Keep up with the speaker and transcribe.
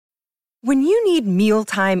When you need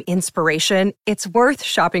mealtime inspiration, it's worth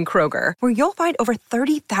shopping Kroger, where you'll find over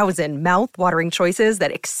 30,000 mouth-watering choices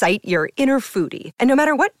that excite your inner foodie. And no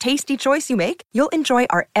matter what tasty choice you make, you'll enjoy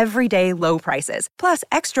our everyday low prices, plus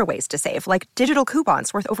extra ways to save, like digital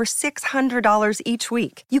coupons worth over $600 each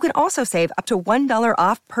week. You can also save up to $1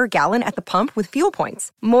 off per gallon at the pump with fuel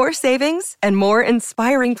points. More savings and more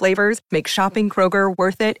inspiring flavors make shopping Kroger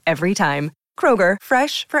worth it every time. Kroger,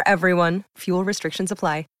 fresh for everyone. Fuel restrictions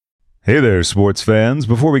apply. Hey there, sports fans.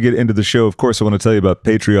 Before we get into the show, of course, I want to tell you about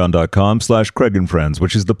patreon.com/Craig and Friends,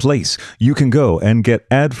 which is the place you can go and get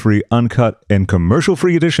ad-free, uncut, and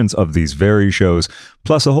commercial-free editions of these very shows,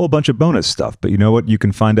 plus a whole bunch of bonus stuff. But you know what? You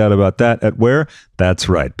can find out about that at where? That's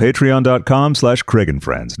right, patreon.com/Craig and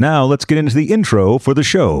Friends. Now, let's get into the intro for the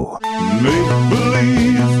show. Make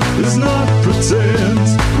believe is not pretend.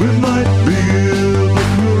 We might be ill,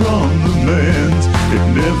 but we're on the mend. It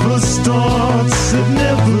never starts, it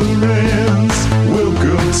never ends.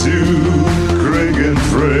 Welcome to Craig and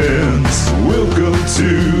Friends. Welcome to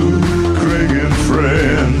Craig and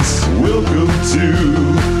Friends. Welcome to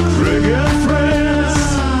Craig and Friends.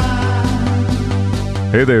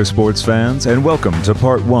 Hey there, sports fans, and welcome to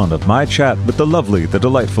part one of my chat with the lovely, the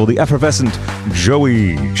delightful, the effervescent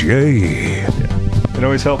Joey J. It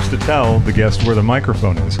always helps to tell the guest where the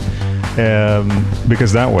microphone is,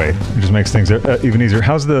 because that way it just makes things even easier.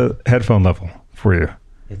 How's the headphone level for you?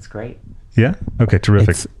 It's great. Yeah? Okay,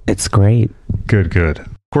 terrific. It's great. Good. Of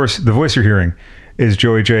course, the voice you're hearing is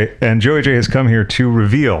Joey J, and Joey J has come here to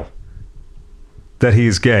reveal that he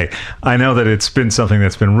is gay. I know that it's been something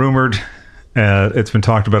that's been rumored. It's been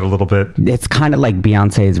talked about a little bit. It's kind of like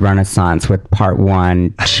Beyonce's Renaissance with part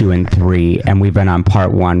 1, 2, and 3, and we've been on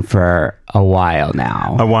part 1 for a while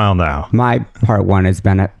now. My part 1 has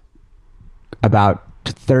been about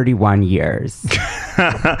 31 years.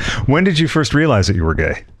 When did you first realize that you were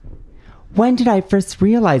gay? When did I first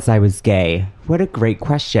realize I was gay? What a great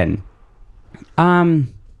question. I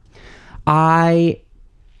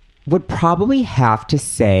would probably have to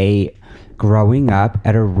say growing up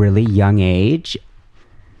at a really young age.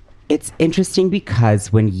 It's interesting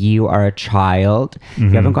because when you are a child,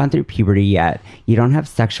 you haven't gone through puberty yet. You don't have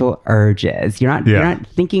sexual urges. You're not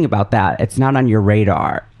thinking about that. It's not on your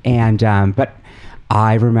radar. And but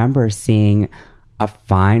I remember seeing a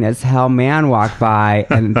fine as hell man walk by,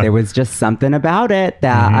 and there was just something about it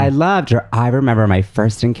that I loved. Or I remember my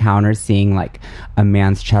first encounter seeing like a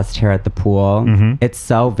man's chest hair at the pool. It's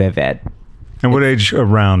so vivid. And what age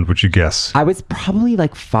around would you guess? I was probably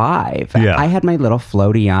like 5. Yeah. I had my little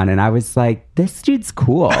floaty on, and I was like, "This dude's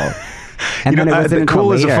cool." And then it wasn't until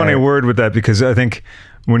cool is a later. funny word with that, because I think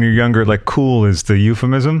when you're younger, like cool is the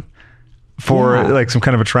euphemism for like some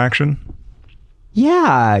kind of attraction.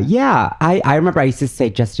 Yeah. I remember I used to say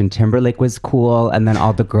Justin Timberlake was cool, and then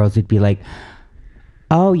all the girls would be like,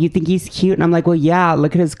 "Oh, you think he's cute?" And I'm like, "Well, yeah,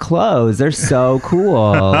 look at his clothes. They're so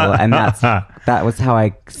cool." And that was how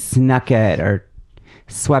I snuck it or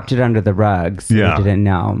swept it under the rug, so I didn't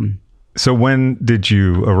know. So when did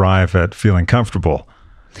you arrive at feeling comfortable?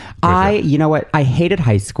 You know what? I hated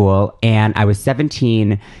high school, and I was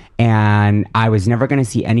 17, and I was never going to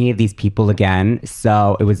see any of these people again.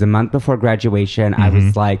 So it was a month before graduation. I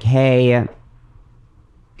was like, "Hey,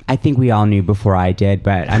 I think we all knew before I did,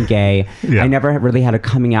 but I'm gay." I never really had a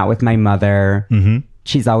coming out with my mother.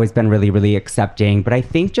 She's always been really, really accepting. But I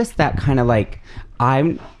think just that kind of like,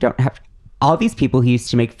 I don't have... all these people who used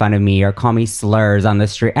to make fun of me or call me slurs on the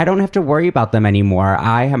street, I don't have to worry about them anymore.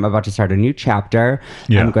 I am about to start a new chapter.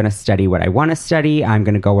 I'm going to study what I want to study. I'm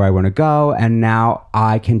going to go where I want to go. And now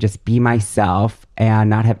I can just be myself and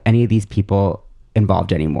not have any of these people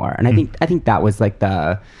involved anymore. And I think that was like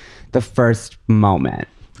the first moment.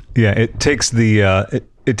 Yeah, it takes it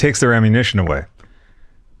takes their ammunition away.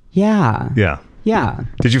 Yeah.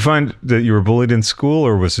 Did you find that you were bullied in school,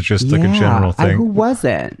 or was it just like a general thing? Who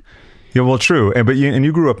wasn't? Yeah, well, true. But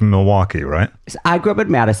you grew up in Milwaukee, right? I grew up in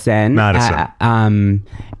Madison.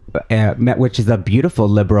 Which is a beautiful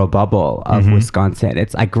liberal bubble of Wisconsin.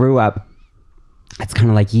 I grew up. It's kind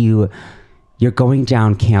of like you're going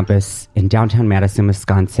down campus in downtown Madison,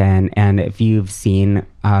 Wisconsin, and if you've seen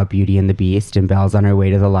Beauty and the Beast and Belle's on her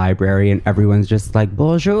way to the library, and everyone's just like,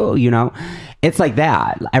 bonjour, it's like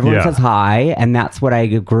that. Everyone says hi, and that's what I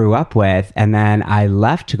grew up with. And then I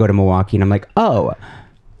left to go to Milwaukee, and I'm like, oh,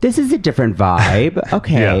 this is a different vibe.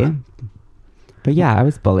 Okay. But yeah, I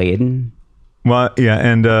was bullied. Well, yeah,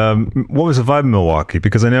 and what was the vibe in Milwaukee?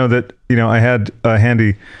 Because I know that, I had a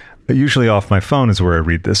handy... Usually off my phone is where I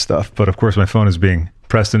read this stuff, but of course my phone is being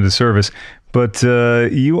pressed into service. But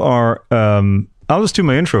you are, I'll just do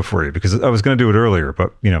my intro for you because I was going to do it earlier,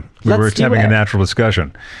 but we were having a natural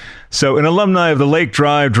discussion. So, an alumni of the Lake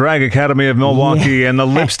Drive Drag Academy of Milwaukee and the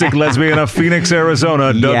Lipstick Lesbian of Phoenix,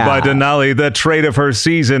 Arizona, dubbed by Denali the trait of her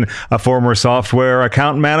season, a former software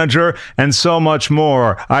account manager, and so much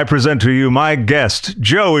more. I present to you my guest,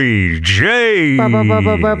 Joey J.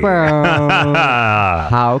 How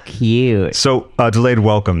cute. So, delayed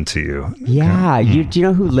welcome to you. Yeah. Do you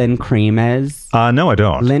know who Lynn Cream is? No, I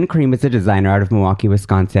don't. Lynn Cream is a designer out of Milwaukee,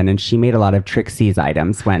 Wisconsin, and she made a lot of Trixie's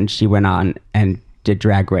items when she went on and did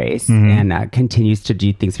Drag Race, and continues to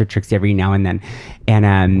do things for Trixie every now and then.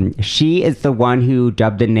 And she is the one who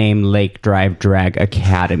dubbed the name Lake Drive Drag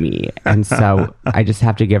Academy. And so I just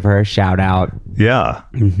have to give her a shout out. Yeah.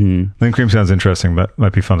 Lynn Cream sounds interesting, but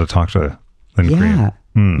might be fun to talk to Lynn Cream.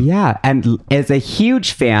 Yeah. And is a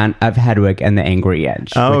huge fan of Hedwig and the Angry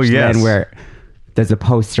Inch. Oh, yes. Where there's a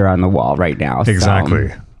poster on the wall right now. Exactly.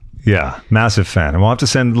 So. Yeah, massive fan. And we'll have to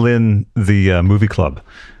send Lynn the movie club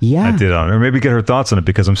I did on it, or maybe get her thoughts on it,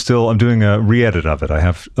 because I'm doing a re-edit of it. I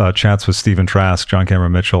have chats with Stephen Trask, John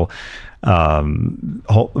Cameron Mitchell,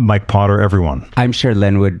 Mike Potter, everyone. I'm sure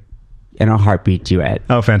Lynn would, in a heartbeat, do it.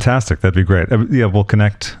 Oh, fantastic. That'd be great. Yeah, we'll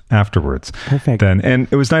connect afterwards. Perfect. Then. And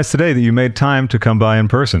it was nice today that you made time to come by in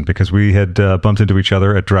person, because we had bumped into each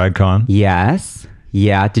other at DragCon. Yes.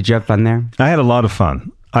 Yeah. Did you have fun there? I had a lot of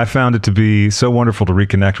fun. I found it to be so wonderful to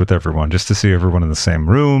reconnect with everyone, just to see everyone in the same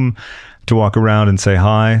room, to walk around and say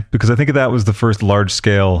hi, because I think that was the first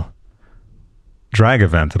large-scale drag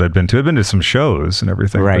event that I'd been to. I've been to some shows and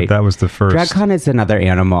everything, right? But that was the first. DragCon is another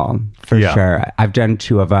animal, for sure. I've done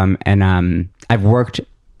 2 of them, and I've worked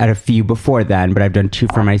at a few before then, but I've done 2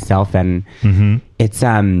 for myself, and it's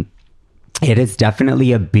it is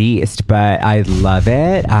definitely a beast, but I love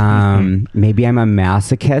it. Maybe I'm a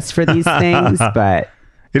masochist for these things, but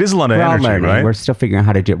it is a lot of energy, right? We're still figuring out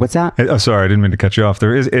how to do it. What's that? Oh, sorry, I didn't mean to cut you off.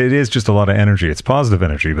 It is just a lot of energy. It's positive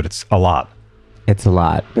energy, but it's a lot. It's a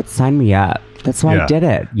lot, but sign me up. That's why I did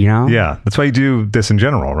it, you know? Yeah, that's why you do this in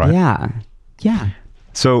general, right? Yeah.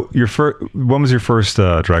 So when was your first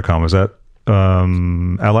DragCon? Was that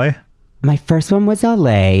LA? My first one was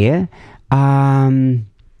LA.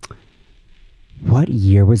 What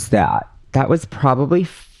year was that? That was probably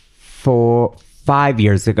 5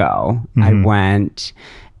 years ago. I went,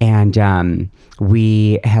 and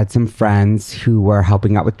we had some friends who were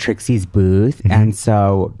helping out with Trixie's booth. And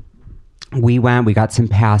so we went, we got some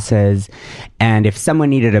passes, and if someone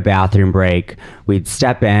needed a bathroom break, we'd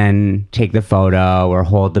step in, take the photo, or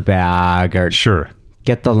hold the bag, or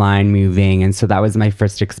get the line moving. And so that was my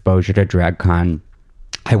first exposure to DragCon.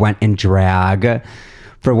 I went in drag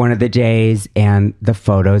for one of the days, and the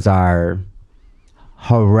photos are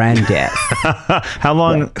horrendous. How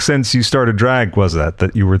long since you started drag was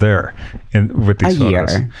that you were there with these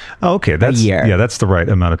photos? Year. Oh, okay. A year. Yeah, that's the right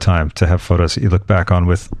amount of time to have photos that you look back on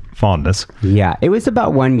with fondness. Yeah, it was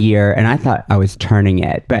about 1 year, and I thought I was turning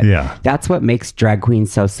it. But that's what makes drag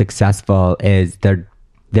queens so successful, is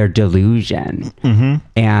their delusion.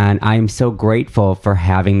 And I'm so grateful for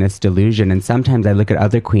having this delusion. And sometimes I look at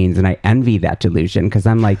other queens and I envy that delusion, because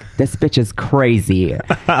I'm like, this bitch is crazy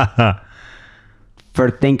for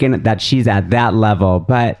thinking that she's at that level,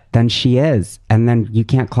 but then she is. And then you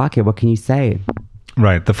can't clock it. What can you say?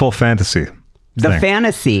 Right. The full fantasy. The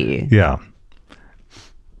fantasy. Yeah.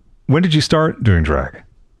 When did you start doing drag?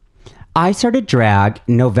 I started drag.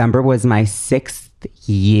 November was my 6th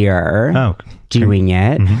year doing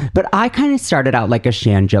it. But I kind of started out like a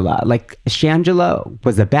Shangela. Like, Shangela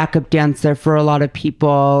was a backup dancer for a lot of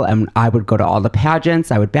people, and I would go to all the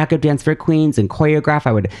pageants. I would backup dance for queens and choreograph.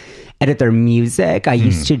 I would edit their music. I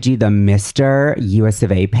used to do the Mr. US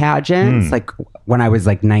of A pageants, like when I was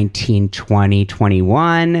like 19, 20,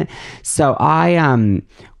 21. So I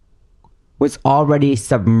was already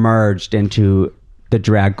submerged into the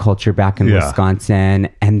drag culture back in Wisconsin.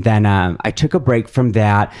 And then I took a break from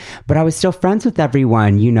that, but I was still friends with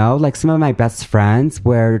everyone, you know, like some of my best friends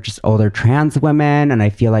were just older trans women. And I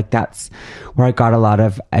feel like that's where I got a lot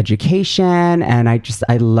of education. And I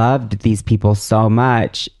loved these people so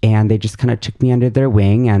much. And they just kind of took me under their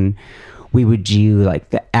wing, and we would do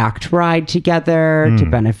like the ACT ride together to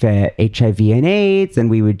benefit HIV and AIDS. And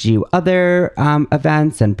we would do other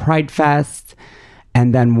events and Pride Fest.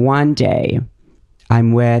 And then one day,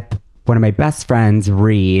 I'm with one of my best friends,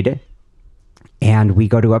 Reed, and we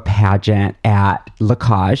go to a pageant at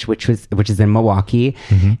Lacage, which is in Milwaukee.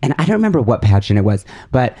 And I don't remember what pageant it was,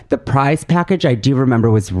 but the prize package I do remember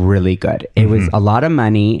was really good. It was a lot of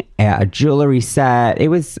money, a jewelry set. It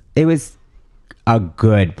was a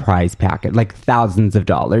good prize package, like thousands of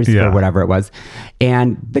dollars or whatever it was.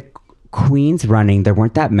 And the queens running, there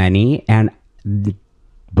weren't that many, and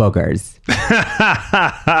boogers.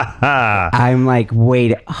 I'm like,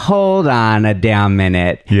 wait, hold on a damn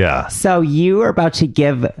minute. Yeah. So you are about to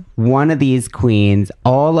give one of these queens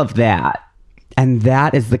all of that, and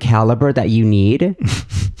that is the caliber that you need?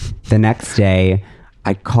 The next day,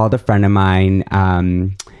 I called a friend of mine,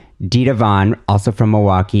 Dita Vaughn, also from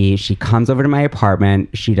Milwaukee. She comes over to my apartment.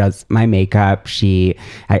 She does my makeup.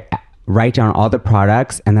 I write down all the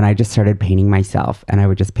products, and then I just started painting myself. And I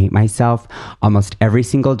would just paint myself almost every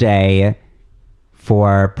single day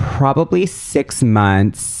for probably 6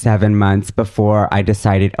 months, 7 months before I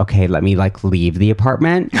decided, okay, let me leave the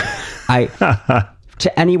apartment.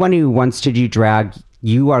 To anyone who wants to do drag,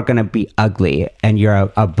 you are going to be ugly and you're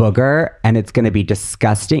a booger, and it's going to be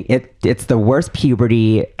disgusting. It's the worst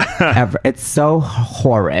puberty ever. It's so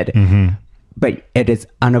horrid. But it is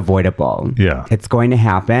unavoidable. Yeah. It's going to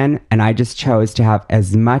happen. And I just chose to have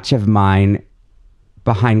as much of mine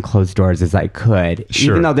behind closed doors as I could.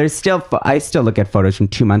 Sure. Even though I still look at photos from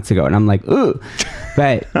 2 months ago and I'm like, ooh.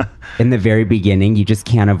 But in the very beginning, you just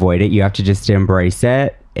can't avoid it. You have to just embrace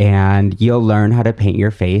it, and you'll learn how to paint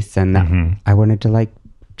your face. And I wanted to I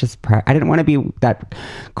didn't want to be that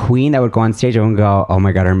queen that would go on stage and go, oh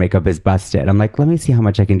my God, her makeup is busted. I'm like, let me see how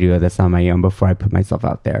much I can do of this on my own before I put myself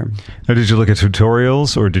out there. Now, did you look at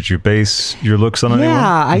tutorials, or did you base your looks on anyone?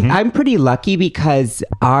 Yeah, I'm pretty lucky because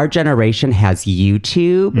our generation has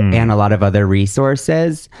YouTube and a lot of other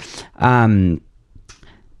resources. I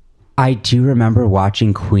do remember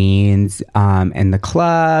watching queens in the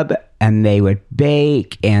club, and they would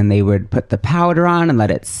bake and they would put the powder on and let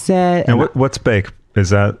it sit. And what's bake?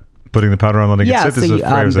 Is that putting the powder on letting it sit? This is a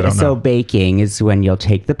phrase I don't know. So baking is when you'll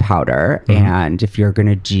take the powder, and if you're going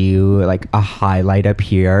to do a highlight up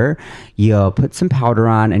here, you'll put some powder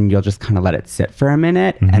on and you'll just kind of let it sit for a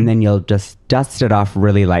minute, and then you'll just dust it off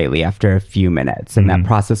really lightly after a few minutes. And that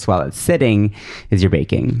process while it's sitting is your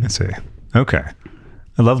baking. I see. Okay.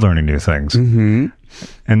 I love learning new things. And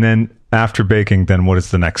then after baking, then what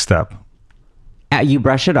is the next step? You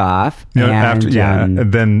brush it off.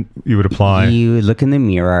 And then you would apply. You look in the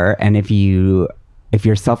mirror, and if your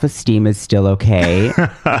self-esteem is still okay,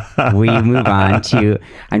 we move on to,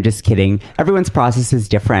 I'm just kidding. Everyone's process is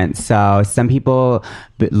different. So some people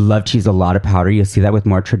love to use a lot of powder. You'll see that with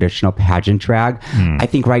more traditional pageant drag. I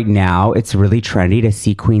think right now it's really trendy to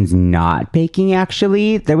see queens not baking,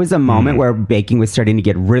 actually. There was a moment where baking was starting to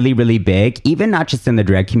get really, really big, even not just in the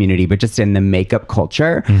drag community, but just in the makeup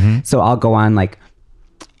culture. So I'll go on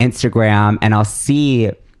Instagram and I'll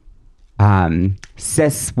see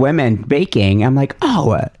cis women baking. I'm like,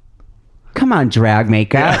 oh, come on, drag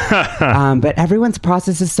makeup. But everyone's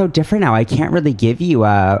process is so different now. I can't really give you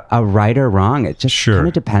a right or wrong. It just kind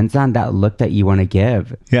of depends on that look that you want to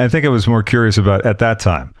give. Yeah, I think I was more curious about at that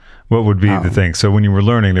time, what would be the thing? So when you were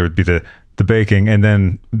learning, there would be the baking, and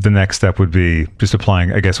then the next step would be just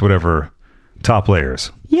applying, I guess, whatever top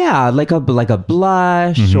layers. Yeah, like a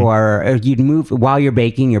blush, or you'd move while you're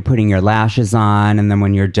baking, you're putting your lashes on, and then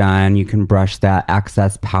when you're done, you can brush that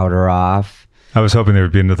excess powder off. I was hoping there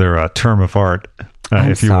would be another term of art.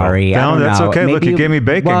 I'm sorry. No, that's okay. Maybe, look, you gave me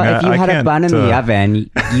baking. Well, if you had a bun in the oven,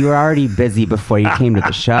 you were already busy before you came to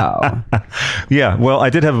the show. Yeah, well, I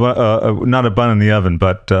did have not a bun in the oven,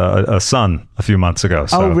 but a son a few months ago.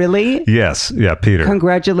 So. Oh, really? Yes. Yeah, Peter.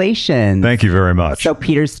 Congratulations. Thank you very much. So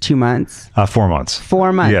Peter's 2 months? 4 months.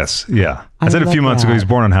 4 months? Yes, yeah. I said a few months ago, he was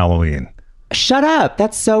born on Halloween. Shut up.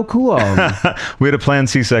 That's so cool. We had a planned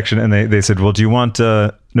C-section, and they said, well, do you want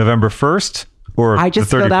November 1st? Or I just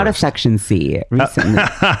filled out a section C recently.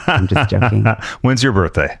 I'm just joking. When's your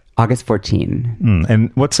birthday? August 14. And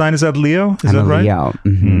what sign is that? Leo? Is I'm that a right? Leo.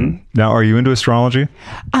 Now, are you into astrology?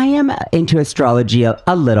 I am into astrology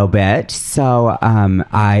a little bit. So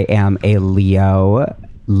I am a Leo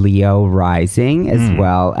rising as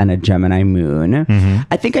well, and a Gemini moon.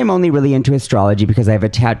 I think I'm only really into astrology because I have a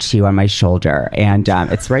tattoo on my shoulder, and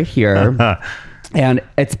it's right here. And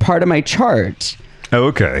it's part of my chart. Oh,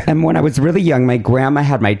 okay. And when I was really young, my grandma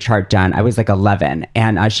had my chart done. I was 11,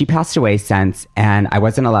 and she passed away since, and I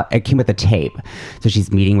wasn't allowed. It came with a tape. So she's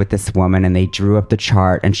meeting with this woman, and they drew up the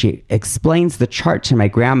chart, and she explains the chart to my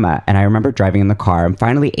grandma. And I remember driving in the car. I'm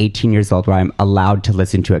finally 18 years old where I'm allowed to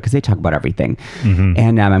listen to it because they talk about everything.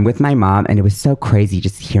 And I'm with my mom, and it was so crazy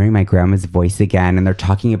just hearing my grandma's voice again, and they're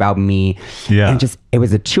talking about me. Yeah. And it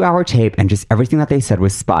was a 2-hour tape, and just everything that they said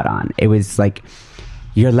was spot on. It was like,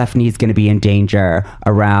 your left knee is going to be in danger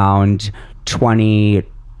around 20,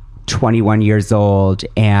 21 years old,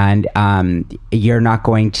 and you're not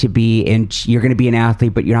going to be you're going to be an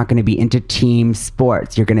athlete, but you're not going to be into team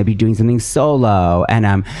sports. You're going to be doing something solo.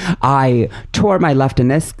 And I tore my left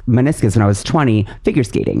meniscus when I was 20 figure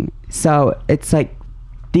skating. So it's like,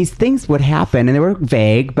 these things would happen, and they were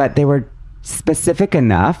vague, but they were specific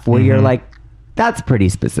enough where you're like, that's pretty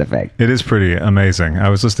specific. It is pretty amazing. I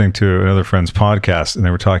was listening to another friend's podcast, and they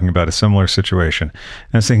were talking about a similar situation.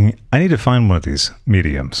 And I was thinking, I need to find one of these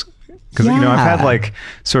mediums. Because, I've had like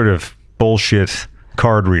sort of bullshit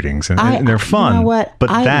card readings, and they're fun. You know what? But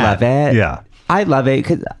I love it. Yeah. I love it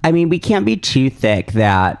because, we can't be too thick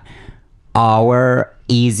that our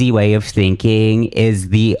easy way of thinking is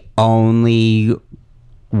the only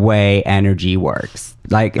way energy works.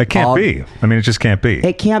 Like, it can't be. It just can't be.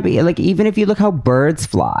 It can't be. Like, even if you look how birds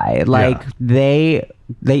fly, like they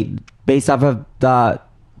based off of the,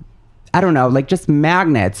 I don't know, like just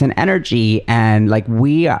magnets and energy, and like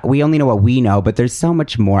we only know what we know, but there's so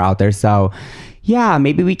much more out there. So yeah,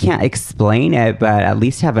 maybe we can't explain it, but at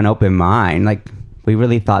least have an open mind. Like, we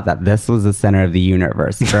really thought that this was the center of the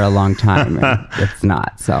universe for a long time, and it's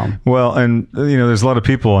not. So, well, and there's a lot of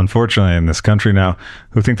people, unfortunately, in this country now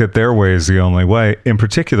who think that their way is the only way. In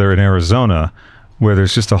particular, in Arizona, where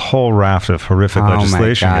there's just a whole raft of horrific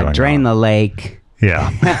legislation my God. going Drain on. the lake.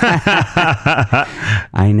 Yeah,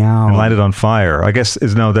 I know. And light it on fire. I guess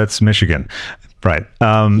that's Michigan, right?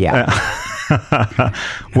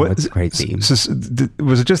 What's crazy?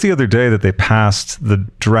 Was it just the other day that they passed the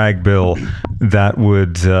drag bill that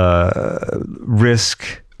would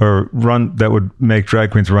make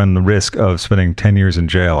drag queens run the risk of spending 10 years in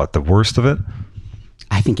jail at the worst of it?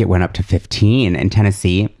 I think it went up to 15 in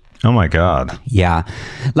Tennessee. Oh my God. Yeah.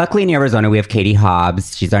 Luckily in Arizona, we have Katie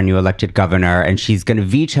Hobbs. She's our new elected governor, and she's going to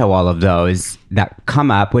veto all of those that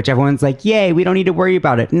come up, which everyone's like, yay, we don't need to worry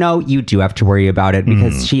about it. No, you do have to worry about it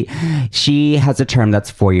because she has a term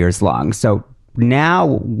that's 4 years long. So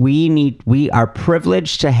now we are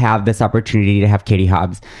privileged to have this opportunity to have Katie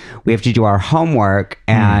Hobbs. We have to do our homework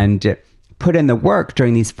and put in the work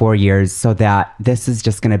during these 4 years so that this is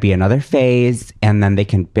just going to be another phase, and then they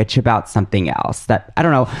can bitch about something else that, I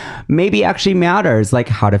don't know, maybe actually matters, like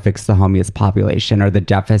how to fix the homeless population or the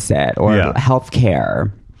deficit or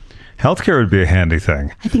healthcare. Healthcare would be a handy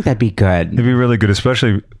thing. I think that'd be good. It'd be really good,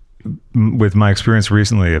 especially with my experience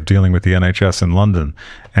recently of dealing with the NHS in London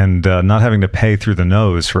and not having to pay through the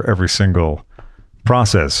nose for every single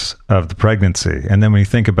process of the pregnancy. And then when you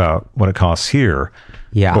think about what it costs here,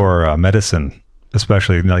 or medicine,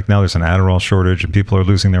 especially like now there's an Adderall shortage and people are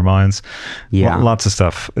losing their minds. Yeah. Lots of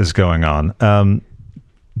stuff is going on.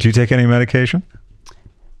 Do you take any medication?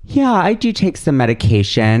 Yeah, I do take some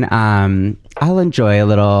medication. I'll enjoy a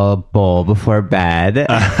little bowl before bed. Do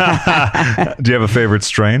you have a favorite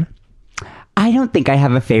strain? I don't think I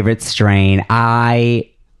have a favorite strain. I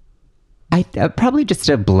probably just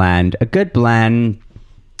a blend, a good blend.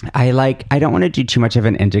 I don't want to do too much of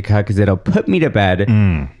an indica because it'll put me to bed.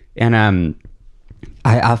 And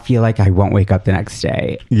I'll feel like I won't wake up the next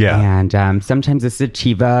day. Yeah. And sometimes a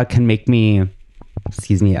sativa can make me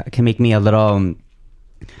a little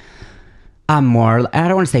more, I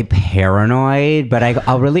don't want to say paranoid, but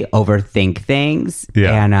I'll really overthink things.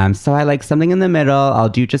 Yeah. And so I like something in the middle. I'll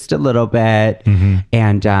do just a little bit,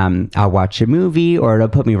 and I'll watch a movie, or it'll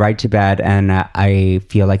put me right to bed, and I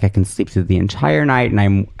feel like I can sleep through the entire night,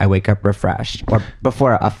 and I wake up refreshed. Or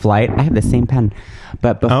before a flight, I have the same pen,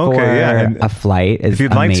 but before a flight is if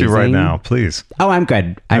you'd amazing. like to right now, please. Oh, I'm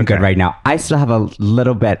good. I'm good right now. I still have a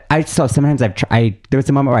little bit. Sometimes there was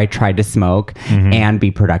a moment where I tried to smoke and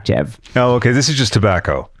be productive. Oh, okay. This is just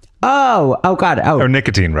tobacco. Oh, got it. Oh, or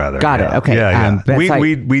nicotine rather. Got it. Okay. Yeah. But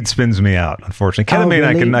weed spins me out. Unfortunately,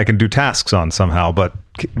 ketamine really? I can do tasks on somehow, but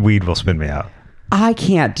weed will spin me out. I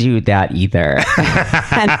can't do that either.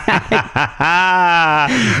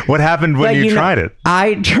 What happened when you tried it?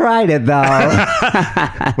 I tried it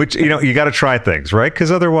though. Which you got to try things, right?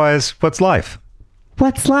 Because otherwise, what's life?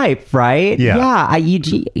 What's life, right? Yeah.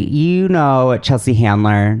 You know Chelsea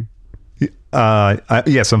Handler.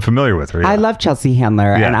 Yes, I'm familiar with her. Yeah. I love Chelsea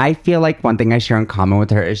Handler, and I feel like one thing I share in common with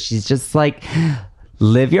her is she's just like,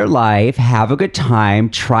 live your life, have a good time,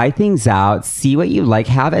 try things out, see what you like,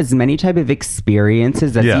 have as many type of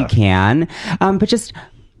experiences as you can, but just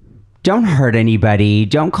don't hurt anybody,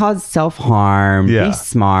 don't cause self-harm, be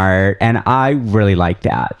smart, and I really like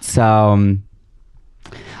that. So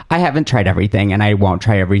I haven't tried everything, and I won't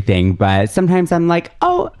try everything, but sometimes I'm like,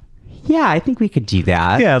 oh, yeah, I think we could do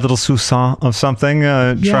that. Yeah, a little sousson of something.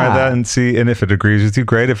 Try that and see. And if it agrees with you,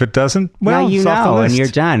 great. If it doesn't, well, now you know, and you're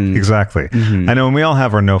done. Exactly. I know, and we all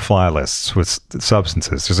have our no-fly lists with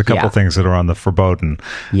substances. There's a couple things that are on the verboten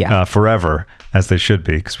forever, as they should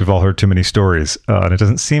be, because we've all heard too many stories. And it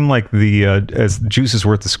doesn't seem like the as juice is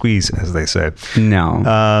worth the squeeze, as they say.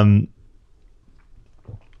 No.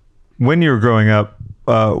 When you were growing up,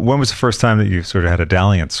 when was the first time that you sort of had a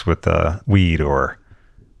dalliance with weed or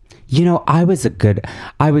You know, I was a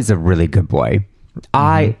really good boy.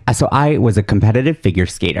 I was a competitive figure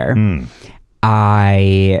skater.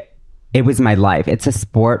 It was my life. It's a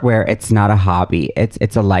sport where it's not a hobby.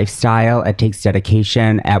 It's a lifestyle. It takes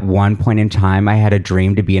dedication. At one point in time, I had a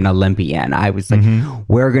dream to be an Olympian. I was like,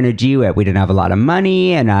 we're going to do it. We didn't have a lot of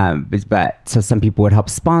money. But so some people would help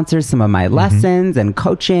sponsor some of my lessons and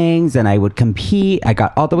coachings, and I would compete. I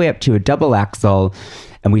got all the way up to a double axel,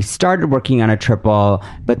 and we started working on a triple,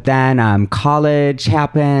 but then college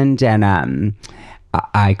happened, and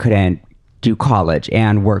I couldn't do college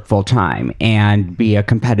and work full time and be a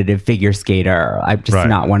competitive figure skater. I'm just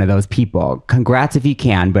not one of those people. Congrats if you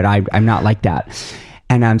can, but I'm not like that.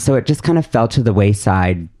 And so it just kind of fell to the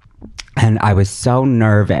wayside. And I was so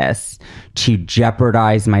nervous to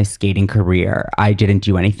jeopardize my skating career. I didn't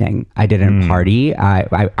do anything. I didn't party.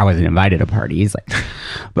 I wasn't invited to parties.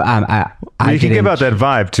 But you can give out that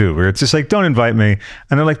vibe too, where it's just like, don't invite me.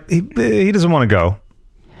 And they're like, he doesn't want to go.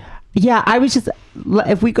 Yeah, I was just,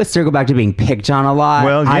 if we could circle back to being picked on a lot,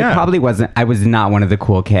 well, yeah. I was not one of the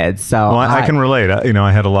cool kids. So well, I can relate.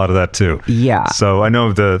 I had a lot of that too. Yeah. So I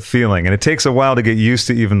know the feeling, and it takes a while to get used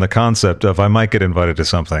to even the concept of I might get invited to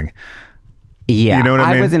something. Yeah, you know what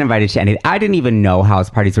I mean? I wasn't invited to anything. I didn't even know house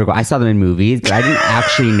parties were going. I saw them in movies, but I didn't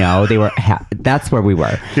actually know they were. That's where we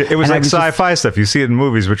were. It was like sci-fi stuff. You see it in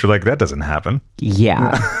movies, which are like, that doesn't happen.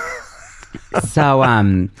 Yeah. So,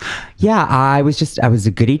 I was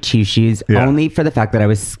a goody two shoes, only for the fact that I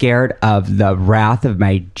was scared of the wrath of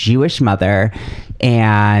my Jewish mother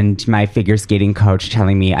and my figure skating coach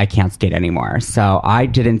telling me I can't skate anymore. So I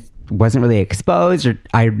wasn't really exposed, or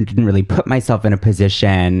I didn't really put myself in a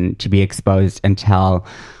position to be exposed until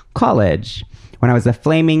college, when I was a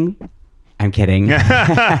flaming... I'm kidding.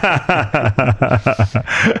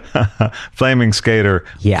 Flaming skater,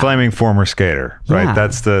 flaming former skater, right? Yeah.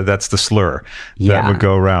 That's the slur that would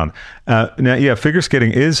go around. Now, figure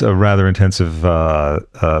skating is a rather intensive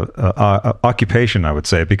occupation, I would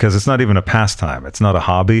say, because it's not even a pastime. It's not a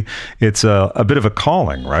hobby. It's a bit of a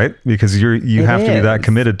calling, right? Because you have to be that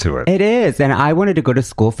committed to it. It is, and I wanted to go to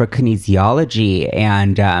school for kinesiology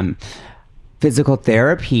and physical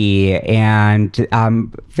therapy, and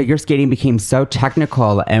figure skating became so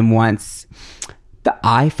technical. And once the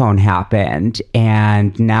iPhone happened,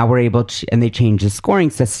 and now we're able to, and they changed the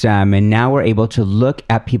scoring system, and now we're able to look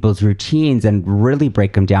at people's routines and really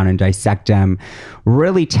break them down and dissect them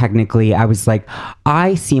really technically. I was like,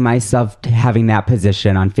 I see myself having that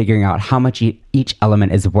position on figuring out how much each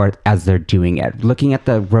element is worth as they're doing it, looking at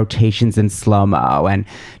the rotations in slow-mo and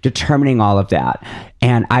determining all of that.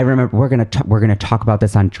 And I remember we're gonna talk about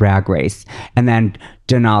this on Drag Race, and then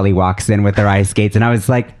Denali walks in with her ice skates, and I was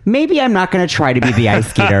like, maybe I'm not gonna try to be the ice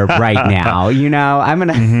skater right now. I'm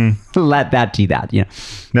gonna let that do that.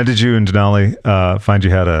 Now, did you and Denali find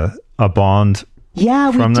you had a bond? Yeah,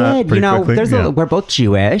 we did. Quickly? We're both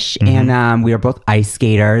Jewish, and we are both ice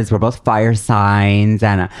skaters. We're both fire signs,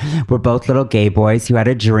 and we're both little gay boys who had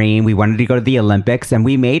a dream. We wanted to go to the Olympics, and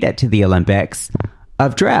we made it to the Olympics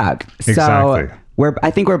of drag. Exactly. So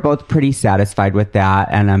I think we're both pretty satisfied with that.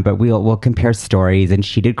 And but we'll compare stories. And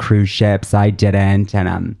she did cruise ships, I didn't.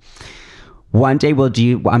 And one day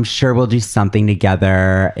I'm sure we'll do something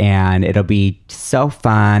together, and it'll be so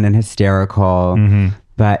fun and hysterical.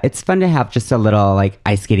 But it's fun to have just a little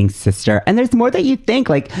ice skating sister. And there's more that you think.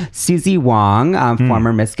 Like Susie Wong,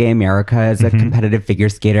 former Miss Gay America, is a competitive figure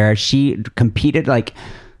skater. She competed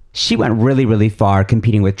she went really, really far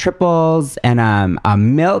competing with triples. And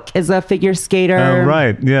Milk is a figure skater. Oh,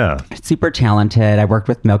 right. Yeah. Super talented. I worked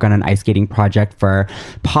with Milk on an ice skating project for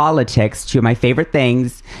politics, two of my favorite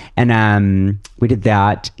things. And we did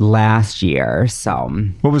that last year. So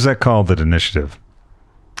what was that called, that initiative?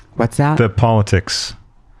 What's that? The politics.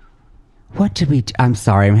 What did we do? I'm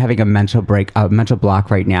sorry. I'm having a mental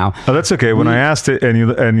block right now. Oh, that's okay. When I asked it and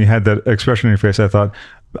you had that expression in your face, I thought,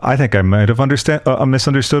 I think I might have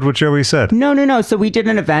misunderstood what Joey said. No. So we did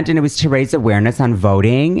an event, and it was to raise awareness on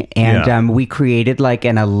voting. And we created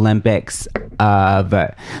an Olympics of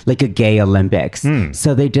a gay Olympics.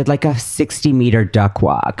 So they did a 60-meter duck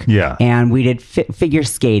walk. Yeah. And we did figure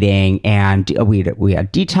skating, and we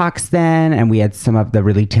had Detox then, and we had some of the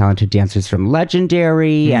really talented dancers from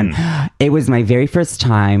Legendary. And it was my very first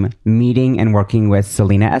time meeting and working with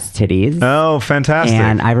Selena Estidis. Oh, fantastic.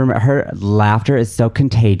 And I remember her laughter is so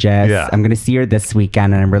contagious. Yeah. I'm going to see her this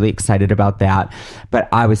weekend, and I'm really excited about that. But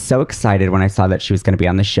I was so excited when I saw that she was going to be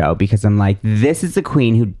on the show, because I'm like, this is a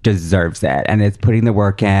queen who deserves it and is putting the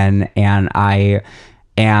work in. And I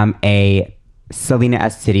am a Selena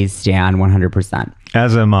Estidis stan 100%.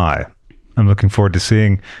 As am I. I'm looking forward to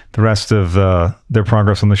seeing the rest of their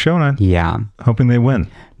progress on the show, and I'm Yeah, hoping they win.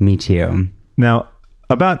 me too. Now,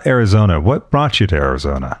 about Arizona, what brought you to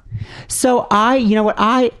Arizona? So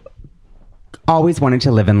I always wanted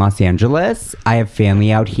to live in Los Angeles. I have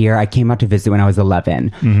family out here. I came out to visit when I was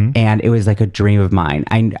 11, and it was like a dream of mine.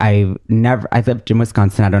 I lived in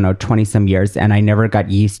Wisconsin, I don't know, 20 some years, and I never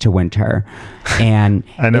got used to winter. And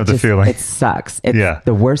I know the feeling. It sucks. It's Yeah.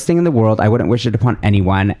 the worst thing in the world. I wouldn't wish it upon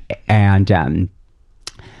anyone. And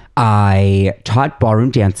I taught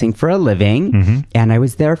ballroom dancing for a living, and I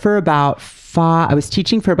was there for about I was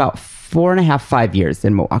teaching for about 4.5, 5 years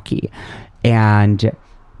in Milwaukee. And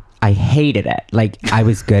I hated it. Like, I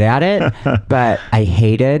was good at it, but I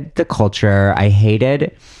hated the culture.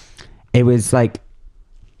 It was like,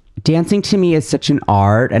 dancing to me is such an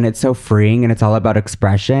art, and it's so freeing, and it's all about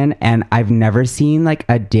expression. And I've never seen like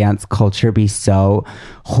a dance culture be so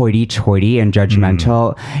hoity-toity and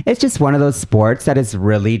judgmental. It's just one of those sports that is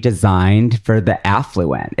really designed for the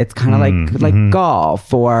affluent. It's kind of like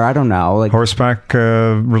golf, or I don't know, like Horseback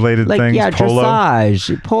related like things? Polo?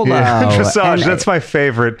 dressage, polo. Yeah, dressage. And That's my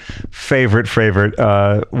favorite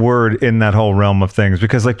word in that whole realm of things,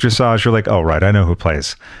 because like dressage, you're like, oh, right, I know who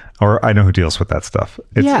plays. Or I know who deals with that stuff.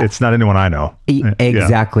 It's not anyone I know.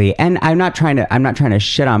 Exactly. Yeah. And I'm not trying to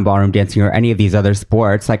shit on ballroom dancing or any of these other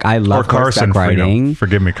sports. Like, I love Carson riding.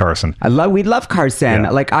 Forgive me, Carson. We love Carson.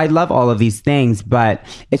 Yeah. Like, I love all of these things, but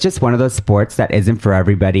it's just one of those sports that isn't for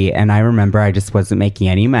everybody. And I remember I just wasn't making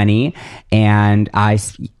any money, and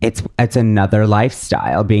it's another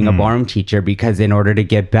lifestyle being a ballroom teacher, because in order to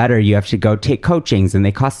get better, you have to go take coachings, and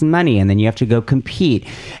they cost some money, and then you have to go compete.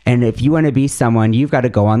 And if you want to be someone, you've got to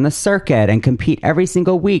go on the circuit and compete every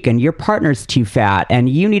single week, and your partner's too fat and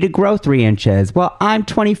you need to grow 3 inches. Well, I'm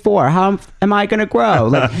 24. How am I going to grow?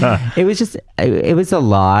 Like, it was a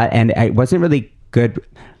lot, and it wasn't really good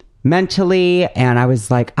mentally. And I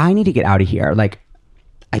was like, I need to get out of here. Like,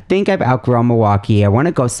 I think I've outgrown Milwaukee. I want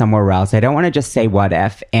to go somewhere else. I don't want to just say what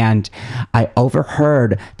if. And I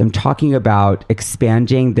overheard them talking about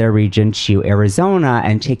expanding their region to Arizona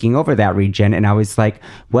and taking over that region. And I was like,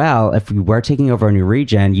 well, if we were taking over a new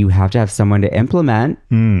region, you have to have someone to implement.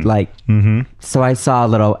 So I saw a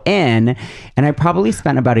little in, and I probably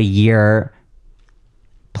spent about a year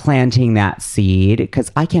planting that seed, because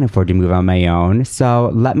I can't afford to move on my own. So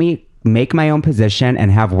let me make my own position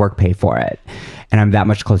and have work pay for it. And I'm that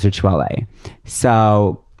much closer to LA.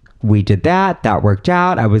 So we did that. That worked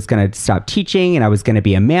out. I was going to stop teaching, and I was going to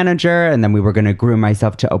be a manager. And then we were going to groom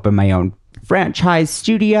myself to open my own franchise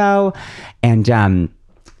studio. And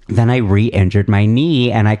then I re-injured my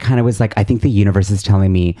knee, and I kind of was like, I think the universe is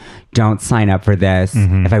telling me, don't sign up for this.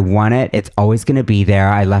 If I want it, it's always going to be there.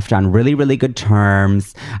 I left on really, really good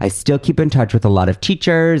terms. I still keep in touch with a lot of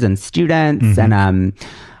teachers and students. And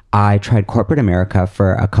I tried corporate America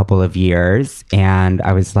for a couple of years, and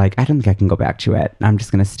I was like, I don't think I can go back to it. I'm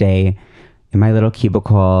just going to stay in my little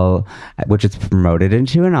cubicle, which is promoted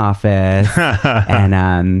into an office.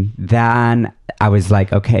 And then I was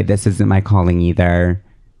like, okay, this isn't my calling either.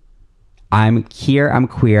 I'm here, I'm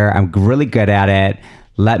queer, I'm really good at it.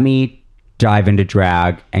 Let me dive into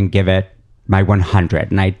drag and give it my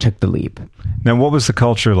 100. And I took the leap. Now, what was the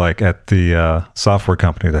culture like at the software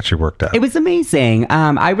company that you worked at? It was amazing.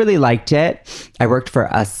 I really liked it. I worked for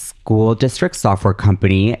a school district software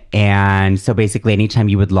company. And so basically, anytime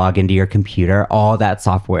you would log into your computer, all that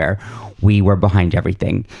software, we were behind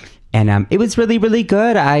everything. And it was really, really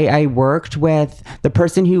good. I worked with the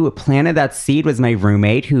person who planted that seed was my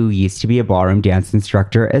roommate, who used to be a ballroom dance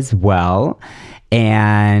instructor as well.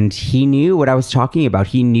 And he knew what I was talking about.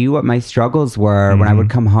 He knew what my struggles were when I would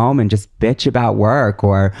come home and just bitch about work,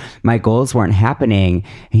 or my goals weren't happening.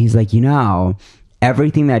 And he's like,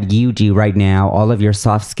 everything that you do right now, all of your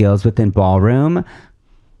soft skills within ballroom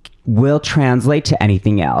will translate to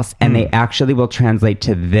anything else. And they actually will translate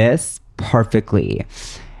to this perfectly.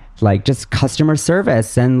 Like just customer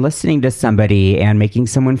service and listening to somebody and making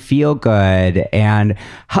someone feel good and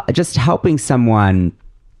just helping someone,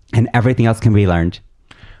 and everything else can be learned.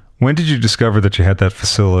 When did you discover that you had that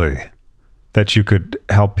facility, that you could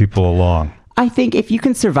help people along? I think if you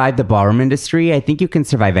can survive the ballroom industry, I think you can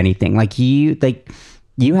survive anything.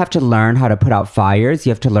 You have to learn how to put out fires.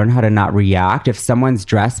 You have to learn how to not react. If someone's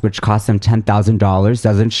dress, which costs them $10,000,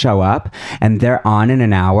 doesn't show up and they're on in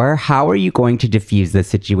an hour, how are you going to diffuse the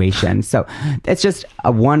situation? So it's just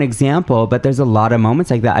one example, but there's a lot of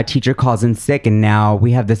moments like that. A teacher calls in sick, and now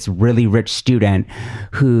we have this really rich student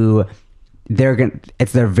who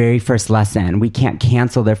it's their very first lesson. We can't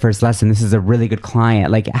cancel their first lesson. This is a really good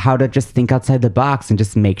client. Like, how to just think outside the box and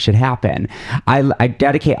just make shit happen. I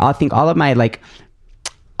dedicate, I think all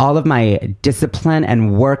all of my discipline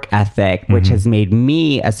and work ethic, which has made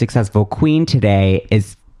me a successful queen today,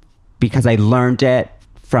 is because I learned it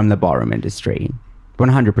from the ballroom industry.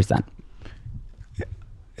 100%.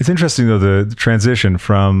 It's interesting, though, the transition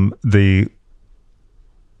from the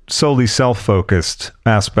solely self-focused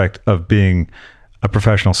aspect of being a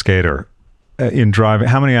professional skater in driving.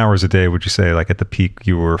 How many hours a day would you say, like at the peak,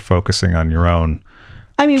 you were focusing on your own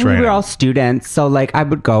I mean, training? we were all students. So like I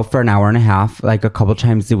would go for an hour and a half, like a couple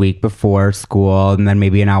times a week before school, and then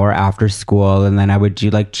maybe an hour after school. And then I would do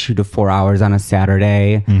like 2 to 4 hours on a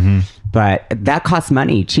Saturday. But that costs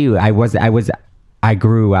money too. I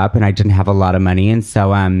grew up and I didn't have a lot of money. And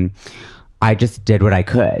so, I just did what I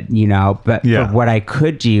could, you know, but for what I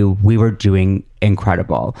could do, we were doing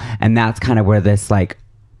incredible. And that's kind of where this, like,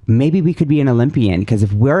 maybe we could be an Olympian, because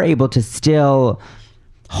if we're able to still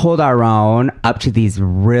hold our own up to these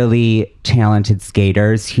really talented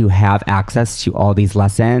skaters who have access to all these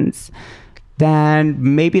lessons, then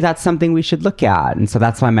maybe that's something we should look at. And so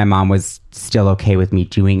that's why my mom was still okay with me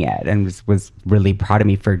doing it and was really proud of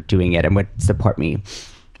me for doing it and would support me.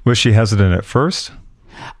 Was she hesitant at first?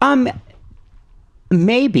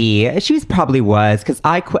 Maybe. She probably was, because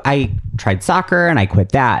I tried soccer and I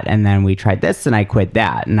quit that. And then we tried this and I quit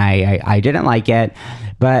that. And I didn't like it,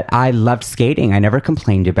 but I loved skating. I never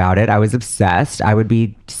complained about it. I was obsessed. I would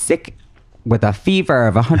be sick with a fever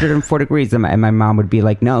of 104 degrees. And my mom would be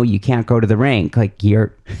like, no, you can't go to the rink. Like,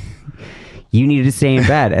 you need to stay in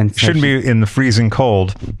bed. And so shouldn't be in the freezing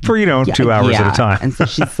cold for, 2 hours at a time. And so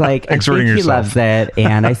she's like, I think Exerting he yourself. loves it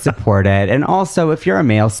and I support it. And also, if you're a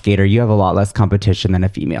male skater, you have a lot less competition than a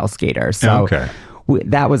female skater. So Okay.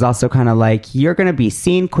 that was also kind of like, you're going to be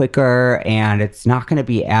seen quicker and it's not going to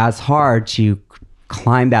be as hard to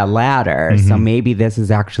climb that ladder. So maybe this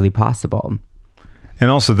is actually possible. And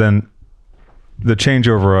also then the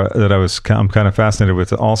changeover that I'm kind of fascinated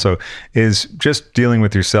with also is just dealing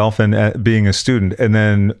with yourself and being a student, and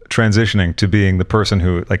then transitioning to being the person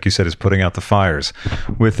who, like you said, is putting out the fires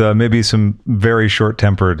with maybe some very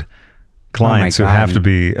short-tempered clients who God. have to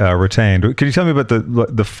be retained. Could you tell me about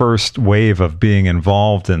the first wave of being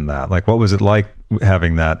involved in that? Like, what was it like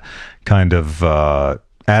having that kind of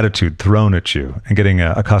attitude thrown at you and getting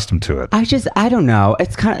accustomed to it? I don't know.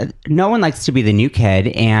 It's kind of, no one likes to be the new kid,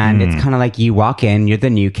 and it's kind of like you walk in, you're the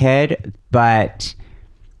new kid, but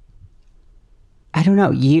I don't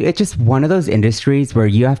know. It's just one of those industries where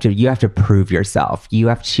you have to prove yourself. You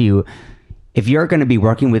have to, if you're going to be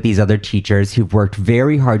working with these other teachers who've worked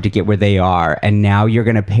very hard to get where they are, and now you're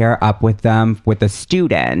going to pair up with them with a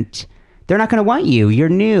student, they're not going to want you. You're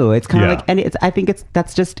new. It's kind of like, and I think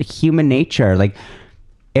that's just human nature. Like,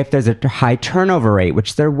 if there's a high turnover rate,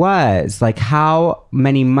 which there was, like, how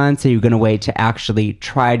many months are you going to wait to actually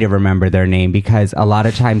try to remember their name? Because a lot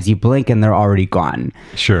of times you blink and they're already gone.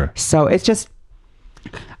 Sure. So it's just,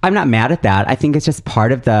 I'm not mad at that. I think it's just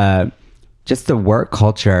part of the work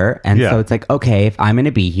culture. And so it's like, okay, if I'm going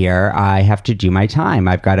to be here, I have to do my time.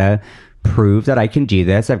 I've got to prove that I can do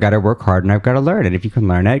this. I've got to work hard and I've got to learn it. If you can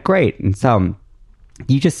learn it, great. And so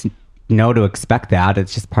you just know to expect that.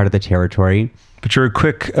 It's just part of the territory. But you're a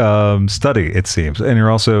quick study, it seems, and you're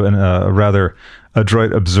also a rather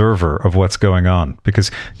adroit observer of what's going on, because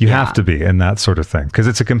you have to be in that sort of thing, because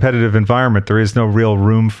it's a competitive environment. There is no real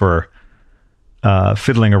room for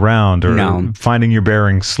fiddling around or finding your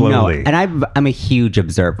bearings slowly. No, and I'm a huge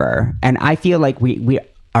observer, and I feel like we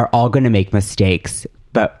are all going to make mistakes,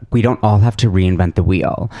 but we don't all have to reinvent the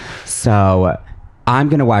wheel. So I'm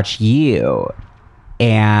going to watch you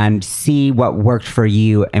and see what worked for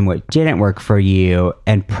you and what didn't work for you.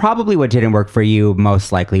 And probably what didn't work for you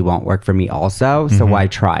most likely won't work for me also. So why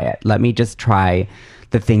try it? Let me just try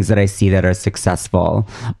the things that I see that are successful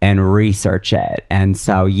and research it. And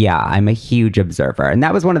so, I'm a huge observer. And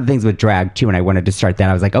that was one of the things with drag too. When I wanted to start that,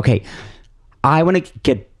 I was like, okay, I want to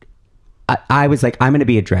get, I was like, I'm going to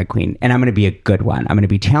be a drag queen and I'm going to be a good one. I'm going to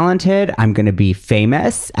be talented. I'm going to be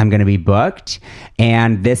famous. I'm going to be booked.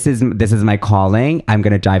 And this is my calling. I'm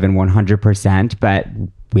going to dive in 100%, but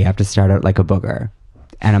we have to start out like a booger.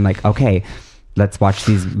 And I'm like, okay, let's watch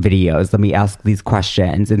these videos. Let me ask these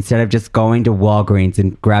questions. Instead of just going to Walgreens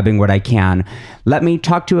and grabbing what I can, let me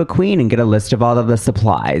talk to a queen and get a list of all of the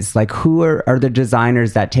supplies. Like, who are the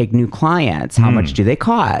designers that take new clients? How much do they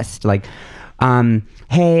cost? Like,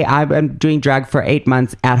 hey, I've been doing drag for 8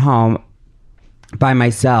 months at home by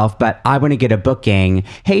myself, but I want to get a booking.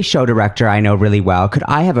 Hey, show director I know really well. Could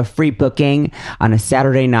I have a free booking on a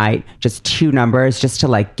Saturday night? Just 2 numbers just to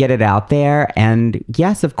like get it out there. And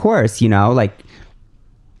yes, of course, like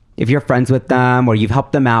if you're friends with them or you've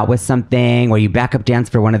helped them out with something or you backup dance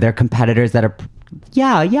for one of their competitors that are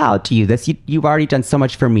yeah, I'll do you this. You've already done so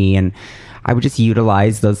much for me. And I would just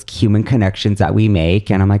utilize those human connections that we make.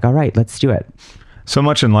 And I'm like, all right, let's do it. So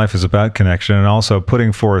much in life is about connection and also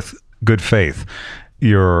putting forth good faith.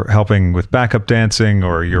 You're helping with backup dancing,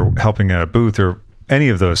 or you're helping at a booth, or any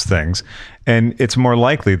of those things. And it's more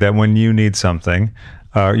likely that when you need something,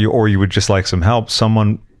 or you would just like some help,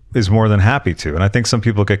 someone is more than happy to. And I think some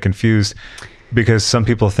people get confused because some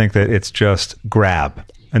people think that it's just grab,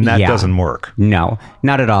 and that doesn't work. No,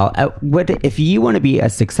 not at all. If you want to be a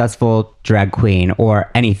successful drag queen or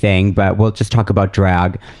anything, but we'll just talk about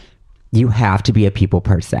drag, you have to be a people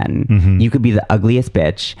person. Mm-hmm. You could be the ugliest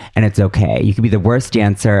bitch and it's okay. You could be the worst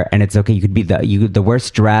dancer and it's okay. You could be the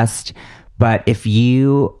worst dressed. But if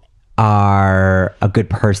you are a good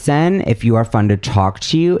person, if you are fun to talk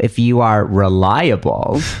to, if you are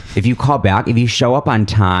reliable, if you call back, if you show up on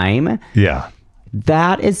time,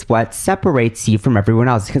 that is what separates you from everyone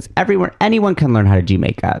else. Because anyone can learn how to do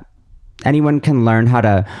makeup. Anyone can learn how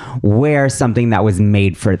to wear something that was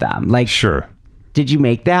made for them. Like, sure. Did you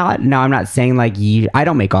make that? No, I'm not saying like I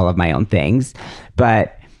don't make all of my own things,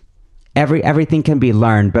 but everything can be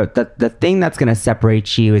learned. But the thing that's going to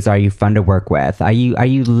separate you is, are you fun to work with? Are you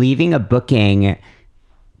leaving a booking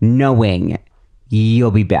knowing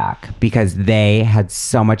you'll be back because they had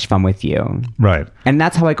so much fun with you? Right. And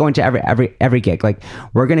that's how I go into every gig. Like,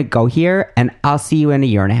 we're going to go here and I'll see you in a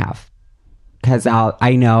year and a half. Because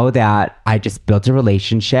I know that I just built a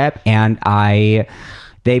relationship and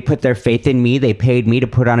they put their faith in me. They paid me to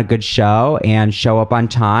put on a good show and show up on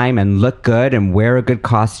time and look good and wear a good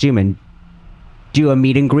costume and do a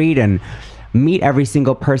meet and greet and meet every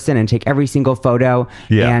single person and take every single photo.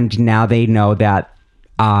 Yeah. And now they know that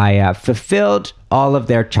I fulfilled all of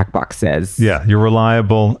their checkboxes. Yeah, you're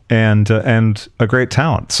reliable and a great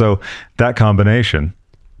talent. So that combination.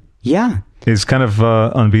 Yeah. Is kind of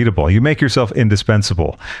unbeatable. You make yourself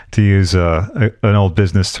indispensable, to use an old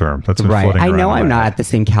business term. That's been floating around. I know I'm not head. at the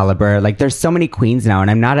same caliber. Like, there's so many queens now, and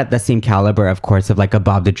I'm not at the same caliber, of course, of like a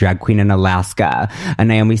Bob the Drag Queen in Alaska, a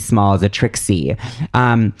Naomi Smalls, a Trixie.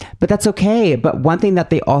 But that's okay. But one thing that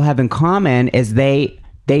they all have in common is they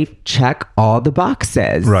check all the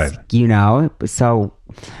boxes. Right. You know? So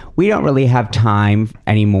we don't really have time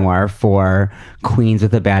anymore for queens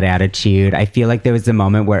with a bad attitude. I feel like there was a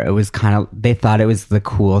moment where it was kind of, they thought it was the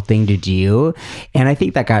cool thing to do. And I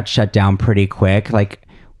think that got shut down pretty quick. Like,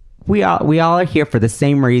 we all are here for the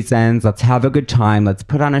same reasons. Let's have a good time. Let's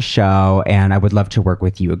put on a show. And I would love to work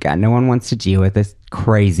with you again. No one wants to deal with this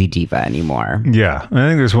crazy diva anymore. Yeah. I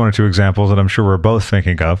think there's one or two examples that I'm sure we're both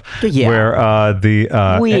thinking of. Yeah.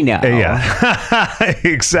 Where we know. Yeah.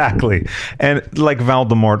 Exactly. And like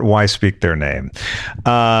Voldemort, why speak their name?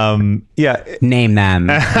 Yeah. Name them.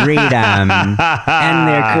 Read them. End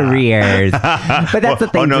their careers. But that's the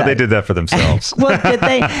thing. Oh, no, they did that for themselves. Well, did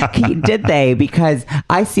they? Did they? Because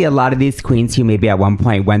I see a lot of these queens who maybe at one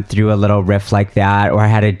point went through a little riff like that, or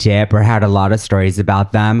had a dip, or had a lot of stories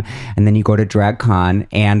about them. And then you go to DragCon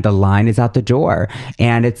and the line is out the door.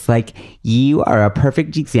 And it's like, you are a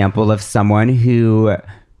perfect example of someone who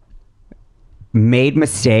made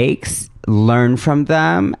mistakes, learned from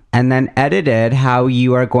them, and then edited how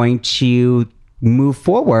you are going to move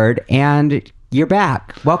forward. And you're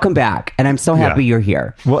back. Welcome back. And I'm so happy you're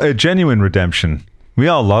here. Well, a genuine redemption. We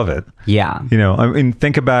all love it. Yeah. You know, I mean,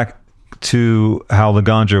 think back to how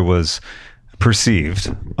Laganja was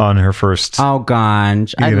perceived on her first. Oh,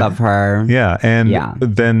 Ganj. I love her. Yeah. And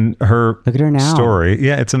then her Look at her now. story.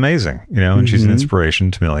 Yeah, it's amazing. You know, and she's an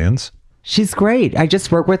inspiration to millions. She's great. I just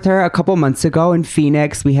worked with her a couple months ago in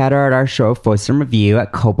Phoenix. We had her at our show, Folsom Review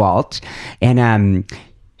at Cobalt. And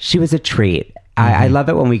she was a treat. I love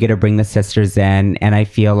it when we get to bring the sisters in, and I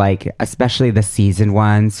feel like, especially the seasoned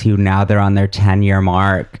ones who now they're on their 10-year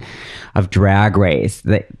mark of Drag Race,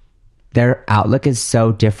 that their outlook is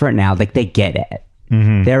so different now. Like, they get it.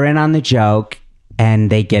 They're in on the joke and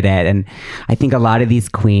they get it. And I think a lot of these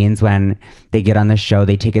queens, when they get on the show,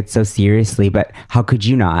 they take it so seriously, but how could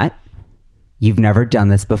you not? You've never done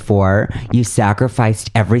this before. You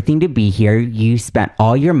sacrificed everything to be here. You spent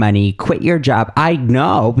all your money, quit your job. I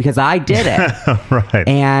know because I did it. Right.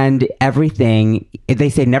 And everything,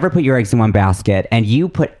 they say never put your eggs in one basket. And you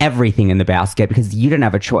put everything in the basket because you didn't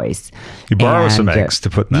have a choice. You borrow some eggs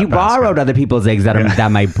to put in that You basket. borrowed other people's eggs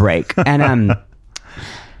that might break.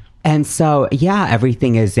 And so, yeah,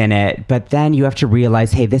 everything is in it. But then you have to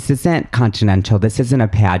realize, hey, this isn't Continental. This isn't a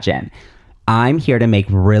pageant. I'm here to make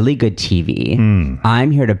really good TV.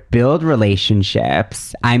 I'm here to build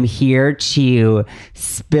relationships. I'm here to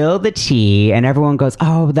spill the tea. And everyone goes,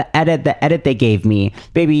 oh, the edit they gave me.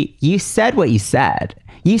 Baby, you said what you said.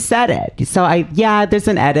 You said it. So there's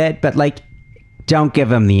an edit, but like, don't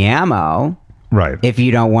give him the ammo Right. if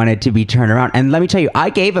you don't want it to be turned around. And let me tell you, I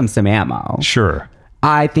gave him some ammo. Sure.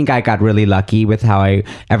 I think I got really lucky with how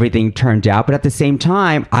everything turned out. But at the same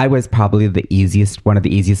time, I was probably one of the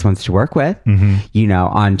easiest ones to work with, you know,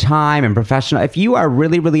 on time and professional. If you are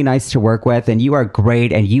really, really nice to work with and you are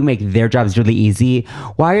great and you make their jobs really easy,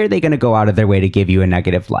 why are they going to go out of their way to give you a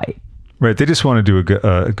negative light? Right. They just want to do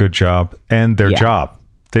a good job and their job.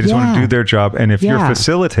 They just want to do their job. And if you're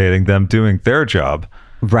facilitating them doing their job.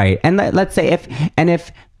 Right. And let's say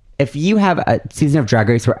if you have a season of Drag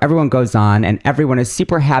Race where everyone goes on and everyone is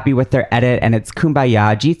super happy with their edit and it's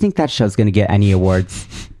kumbaya, do you think that show's going to get any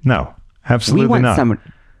awards? No, absolutely not. We want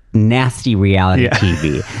some nasty reality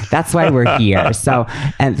TV. That's why we're here. So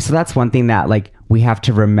that's one thing that like we have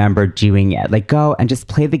to remember doing it. Like go and just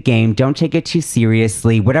play the game. Don't take it too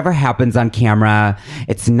seriously. Whatever happens on camera,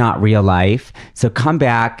 it's not real life. So come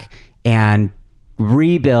back and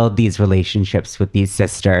rebuild these relationships with these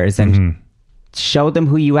sisters and show them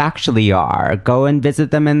who you actually are. Go and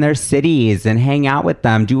visit them in their cities and hang out with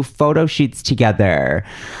them. Do photo shoots together.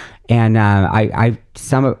 And I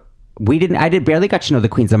barely got to know the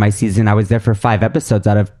queens on my season. I was there for 5 episodes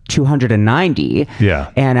out of 290.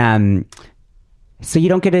 Yeah. And so you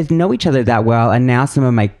don't get to know each other that well. And now some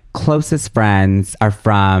of my closest friends are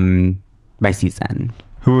from my season.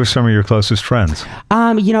 Who were some of your closest friends?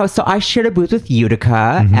 You know, so I shared a booth with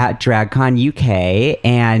Utica at DragCon UK,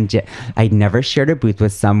 and I'd never shared a booth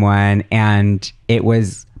with someone, and it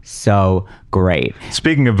was so great.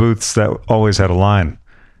 Speaking of booths that always had a line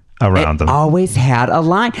around them. Always had a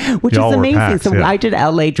line, which Y'all is were amazing. packed, So yeah. I did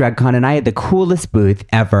LA DragCon, and I had the coolest booth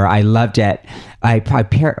ever. I loved it. I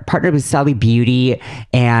partnered with Sally Beauty,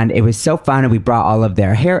 and it was so fun. And we brought all of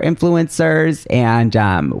their hair influencers, and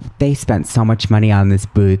they spent so much money on this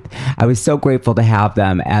booth. I was so grateful to have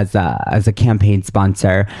them as a campaign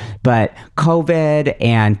sponsor. But COVID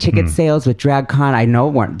and ticket sales with DragCon, I know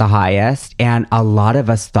weren't the highest, and a lot of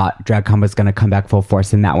us thought DragCon was going to come back full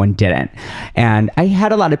force, and that one didn't. And I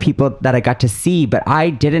had a lot of people that I got to see, but I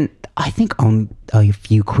didn't. I think only a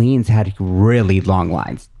few queens had really long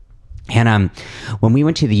lines. And when we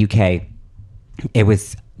went to the UK, it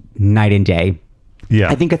was night and day. Yeah.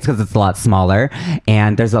 I think it's because it's a lot smaller,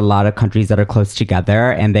 and there's a lot of countries that are close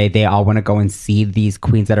together, and they all want to go and see these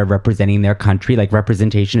queens that are representing their country. Like,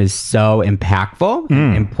 representation is so impactful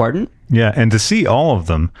and important. Yeah, and to see all of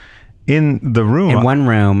them in the room. In one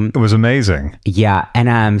room. It was amazing. Yeah,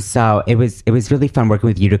 and so it was really fun working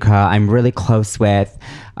with Utica. I'm really close with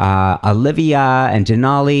Olivia and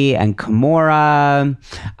Denali and Kimora.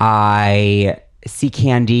 I see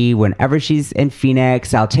Candy whenever she's in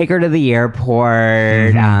Phoenix. I'll take her to the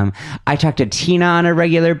airport. I talk to Tina on a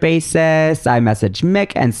regular basis. I message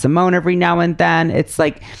Mick and Simone every now and then. It's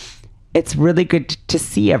like, it's really good to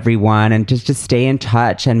see everyone and just stay in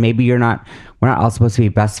touch. And maybe we're not all supposed to be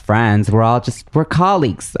best friends. We're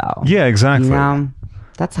colleagues, though. Yeah, exactly. You know,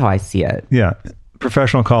 that's how I see it. Yeah.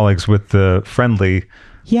 Professional colleagues with the friendly.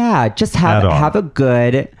 Yeah, just have a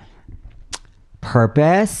good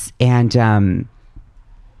purpose and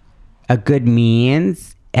a good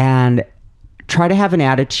means, and try to have an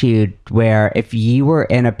attitude where if you were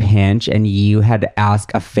in a pinch and you had to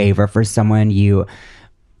ask a favor for someone you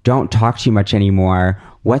don't talk too much anymore,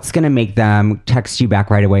 what's going to make them text you back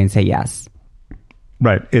right away and say yes?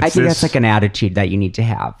 Right. I think that's like an attitude that you need to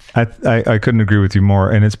have. I couldn't agree with you more.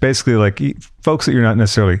 And it's basically like folks that you're not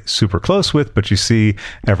necessarily super close with, but you see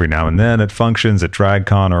every now and then at functions, at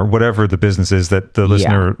DragCon, or whatever the business is that the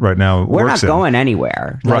listener right now we're works not going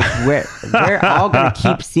anywhere. Like, we're all going to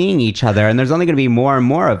keep seeing each other, and there's only going to be more and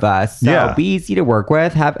more of us. So be easy to work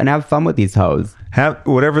with, have fun with these hoes. Have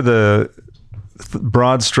whatever the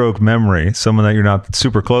broad stroke memory someone that you're not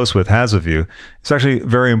super close with has of you. It's actually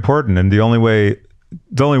very important. And the only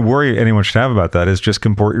worry anyone should have about that is just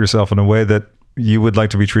comport yourself in a way that you would like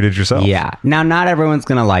to be treated yourself. Yeah. Now, not everyone's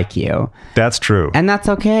going to like you. That's true. And that's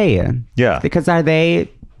okay. Yeah. Because what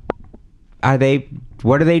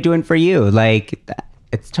are they doing for you? Like,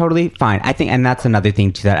 it's totally fine. I think, and that's another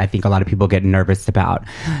thing too that I think a lot of people get nervous about.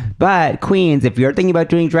 But queens, if you're thinking about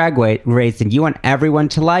doing drag race and you want everyone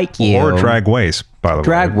to like you, or drag race, by the way,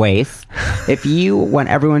 drag race, if you want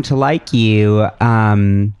everyone to like you,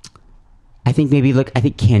 I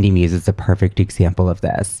think Candy Muse is a perfect example of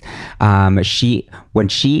this. When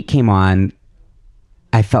she came on,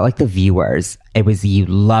 I felt like the viewers, it was you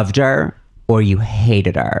loved her or you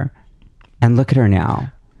hated her, and look at her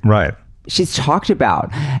now. Right. She's talked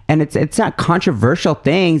about, and it's not controversial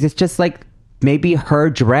things. It's just like maybe her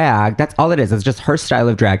drag, that's all it is. It's just her style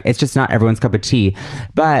of drag. It's just not everyone's cup of tea.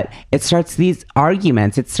 But it starts these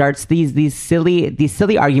arguments. It starts these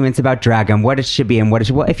silly arguments about drag and what it should be and what it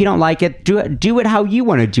should. Well, if you don't like it, do it how you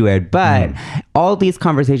want to do it. But all these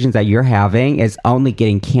conversations that you're having is only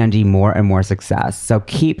getting Candy more and more success. So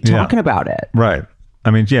keep talking about it. Right.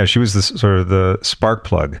 I mean, yeah, she was the sort of the spark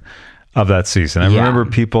plug of that season. I remember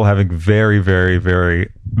people having very, very,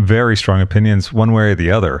 very, very strong opinions one way or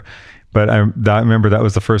the other. But I remember that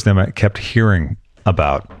was the first name I kept hearing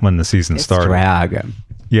about when the season started. Drag.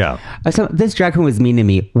 Yeah. So this drag queen was mean to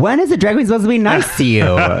me. When is a drag queen supposed to be nice to you?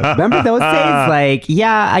 Remember those days? Like,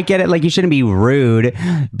 yeah, I get it. Like, you shouldn't be rude.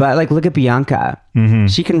 But like, look at Bianca.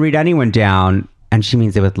 She can read anyone down and she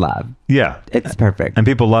means it with love. Yeah. It's perfect. And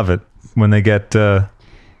people love it when they get the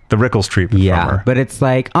Rickles treatment from her. But it's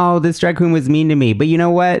like, oh, this drag queen was mean to me. But you know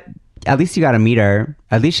what? At least you got to meet her.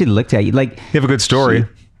 At least she looked at you. Like, you have a good story.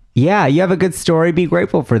 Yeah, you have a good story. Be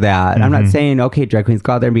grateful for that. I'm not saying, okay, drag queens,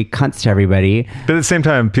 go out there and be cunts to everybody. But at the same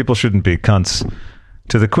time, people shouldn't be cunts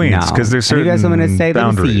to the queens because there's certain boundaries. You guys want to say,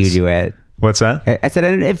 boundaries. Let me see you do it. What's that? I said,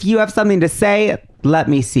 and if you have something to say, let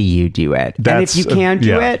me see you do it. And if you can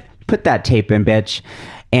do it, put that tape in, bitch.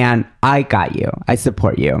 And I got you. I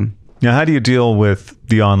support you. Now, how do you deal with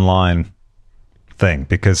the online thing?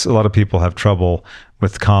 Because a lot of people have trouble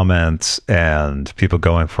with comments and people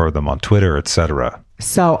going for them on Twitter, etc.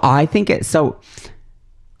 So I think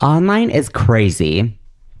online is crazy.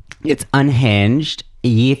 It's unhinged.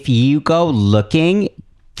 If you go looking,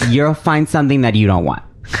 you'll find something that you don't want.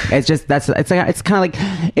 It's just it's kind of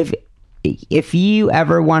like if you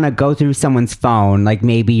ever want to go through someone's phone, like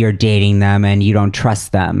maybe you're dating them and you don't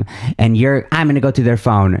trust them and I'm going to go through their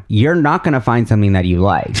phone, you're not going to find something that you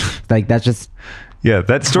like. Like, that's just... Yeah,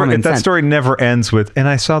 that story never ends with, and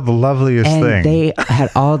I saw the loveliest thing. And they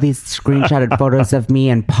had all these screenshotted photos of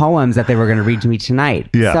me and poems that they were going to read to me tonight.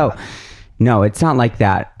 Yeah. So, no, it's not like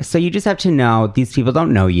that. So you just have to know these people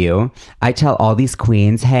don't know you. I tell all these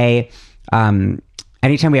queens, hey,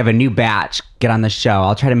 anytime we have a new batch, get on the show.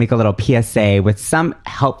 I'll try to make a little PSA with some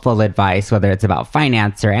helpful advice, whether it's about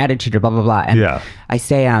finance or attitude or blah, blah, blah. And I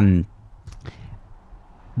say, I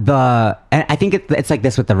think it's like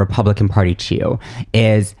this with the Republican Party too,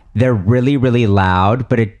 is they're really, really loud,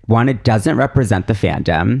 but it doesn't represent the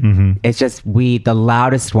fandom. It's just the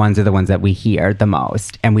loudest ones are the ones that we hear the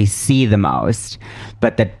most and we see the most,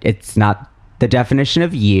 but that it's not the definition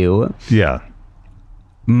of you. Yeah.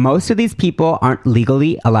 Most of these people aren't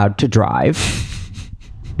legally allowed to drive.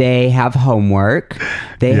 They have homework.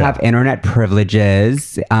 They have internet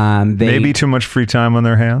privileges. Maybe too much free time on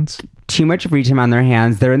their hands. Too much free time on their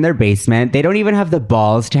hands. They're in their basement. They don't even have the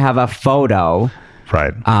balls to have a photo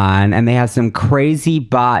on, and they have some crazy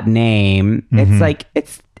bot name. It's like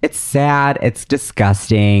it's sad. It's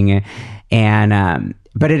disgusting, and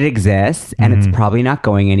but it exists, and it's probably not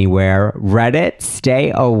going anywhere. Reddit,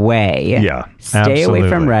 stay away. Yeah, stay away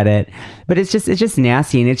from Reddit. But it's just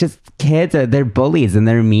nasty, and it's just kids. They're bullies and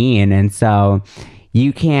they're mean, and so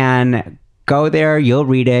you can go there. You'll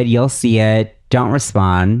read it. You'll see it. Don't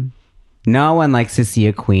respond. No one likes to see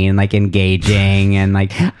a queen like engaging and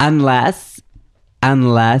like unless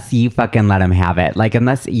you fucking let them have it. Like,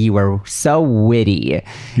 unless you were so witty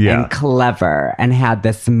and clever and had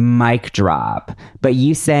this mic drop, but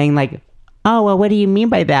you saying like, oh, well, what do you mean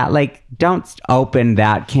by that? Like, don't open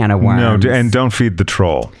that can of worms. No, and don't feed the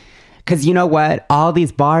troll. Because you know what? All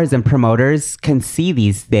these bars and promoters can see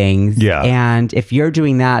these things. Yeah. And if you're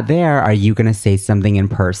doing that there, are you going to say something in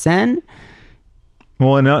person?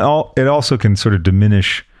 Well, and it also can sort of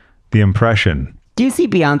diminish the impression. Do you see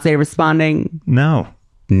Beyonce responding? No.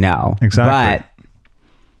 Exactly. But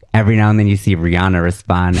every now and then you see Rihanna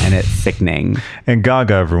respond, and it's sickening. And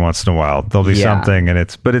Gaga every once in a while. There'll be something, and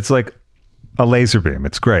it's like a laser beam.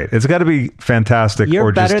 It's great. It's got to be fantastic.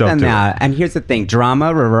 You're just better don't than do that. it. And here's the thing.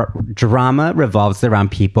 Drama revolves around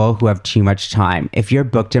people who have too much time. If you're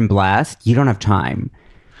booked and blessed, you don't have time.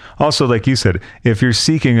 Also, like you said, if you're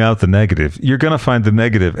seeking out the negative, you're going to find the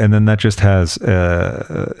negative, and then that just has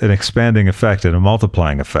an expanding effect and a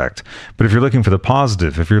multiplying effect. But if you're looking for the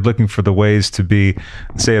positive, if you're looking for the ways to be,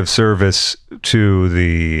 say, of service to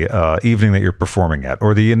the evening that you're performing at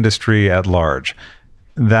or the industry at large,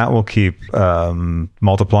 that will keep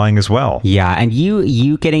multiplying as well. Yeah, and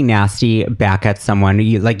you getting nasty back at someone,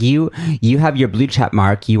 you have your blue check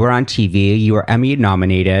mark, you were on TV, you were Emmy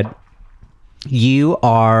nominated. You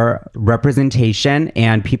are representation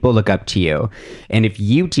and people look up to you. And if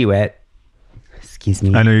you do it, excuse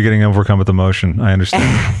me. I know you're getting overcome with emotion. I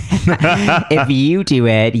understand. If you do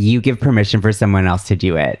it, you give permission for someone else to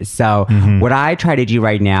do it. So what I try to do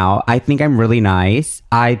right now, I think I'm really nice.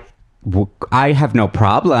 I I have no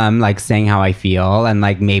problem like saying how I feel and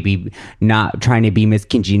like maybe not trying to be Miss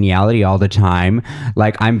Congeniality all the time.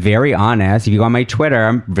 Like I'm very honest. If you go on my Twitter,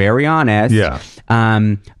 I'm very honest. Yeah.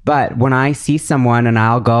 But when I see someone and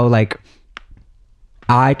I'll go like,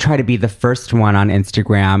 I try to be the first one on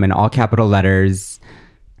Instagram in all capital letters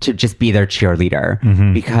to just be their cheerleader,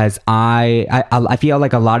 because I feel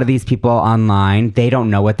like a lot of these people online, they don't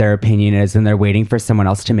know what their opinion is and they're waiting for someone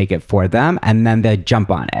else to make it for them and then they jump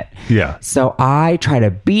on it. Yeah. So I try to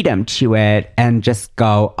beat them to it and just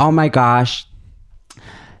go, oh my gosh,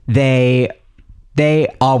 they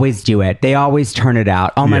always do it. They always turn it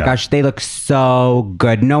out. Oh my gosh, they look so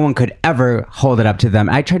good. No one could ever hold it up to them.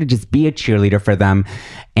 I try to just be a cheerleader for them.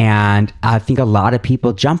 And I think a lot of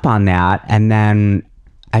people jump on that. And then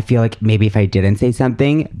I feel like maybe if I didn't say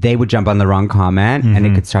something, they would jump on the wrong comment and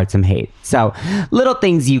it could start some hate. So little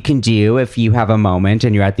things you can do if you have a moment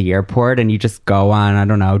and you're at the airport and you just go on, I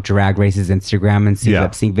don't know, Drag Race's Instagram and see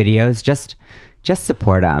lip sync videos. Just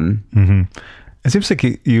support them. It seems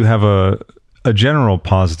like you have a general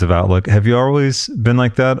positive outlook. Have you always been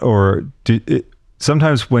like that? Or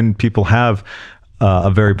sometimes when people have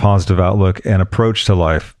a very positive outlook and approach to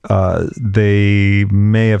life, they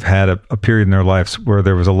may have had a period in their lives where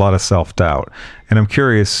there was a lot of self-doubt. And I'm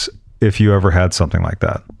curious if you ever had something like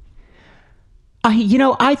that.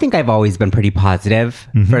 I think I've always been pretty positive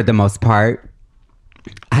for the most part.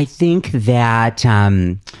 I think that,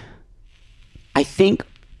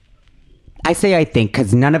 I say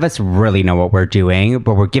because none of us really know what we're doing,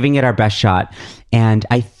 but we're giving it our best shot. And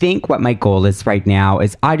I think what my goal is right now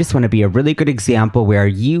is I just want to be a really good example where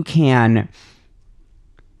you can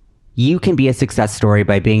be a success story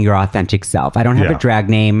by being your authentic self. I don't have a drag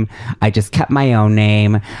name. I just kept my own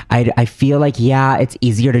name. I feel like, it's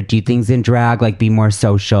easier to do things in drag, like be more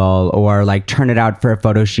social or like turn it out for a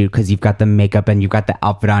photo shoot because you've got the makeup and you've got the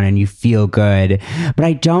outfit on and you feel good. But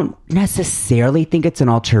I don't necessarily think it's an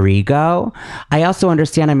alter ego. I also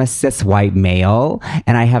understand I'm a cis white male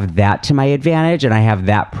and I have that to my advantage and I have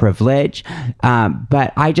that privilege.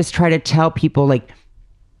 But I just try to tell people like,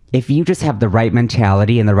 if you just have the right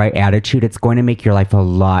mentality and the right attitude, it's going to make your life a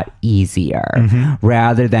lot easier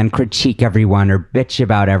rather than critique everyone or bitch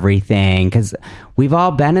about everything. Because we've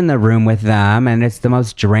all been in the room with them and it's the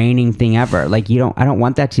most draining thing ever. Like I don't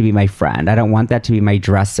want that to be my friend. I don't want that to be my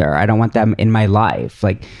dresser. I don't want them in my life.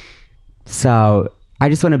 So I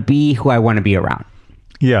just want to be who I want to be around.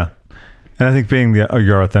 Yeah. And I think being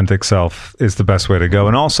your authentic self is the best way to go.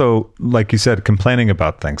 And also, like you said, complaining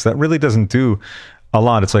about things, that really doesn't do a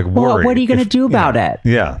lot. It's like worry. Well, what are you going to do about it?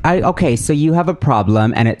 Yeah. Okay, so you have a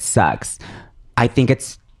problem and it sucks. I think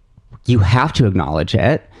you have to acknowledge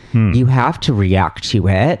it. You have to react to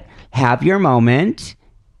it. Have your moment,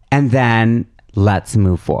 and then let's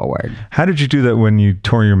move forward. How did you do that when you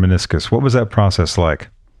tore your meniscus? What was that process like?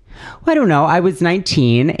 Well, I don't know. I was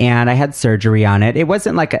 19 and I had surgery on it. It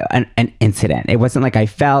wasn't like an incident. It wasn't like I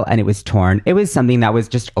fell and it was torn. It was something that was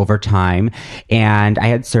just over time. And I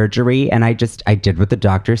had surgery and I did what the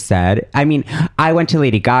doctor said. I mean, I went to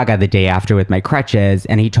Lady Gaga the day after with my crutches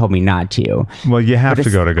and he told me not to. Well, you have to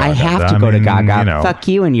go to Gaga. I have to go to Gaga. Fuck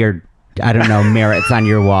you and your, I don't know, merits on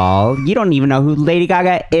your wall. You don't even know who Lady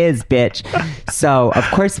Gaga is, bitch. So, of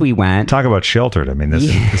course we went. Talk about sheltered. I mean,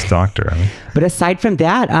 this doctor. But aside from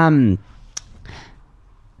that,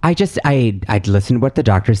 I'd listened to what the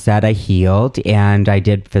doctor said. I healed and I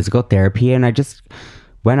did physical therapy and I just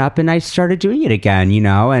went up and I started doing it again,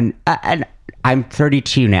 and I'm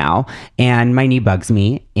 32 now and my knee bugs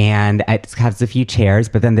me and it has a few tears,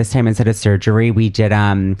 but then this time instead of surgery, we did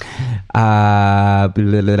PPR.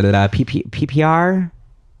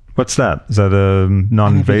 What's that? Is that a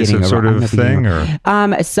non-invasive sort of thing?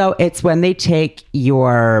 Or? So it's when they take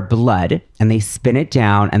your blood and they spin it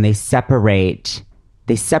down and they separate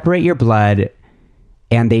your blood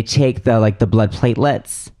and they take the blood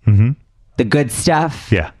platelets, the good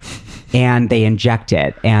stuff. Yeah. And they inject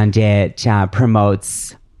it and it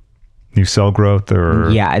promotes new cell growth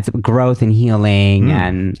or it's growth and healing.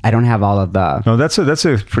 And I don't have all of the. No, that's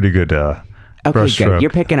a pretty good. Okay, good.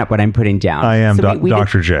 You're picking up what I'm putting down. I am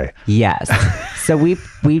Dr. J. Yes. So we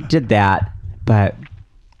did that, but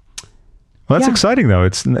well, that's exciting though.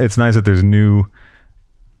 It's nice that there's new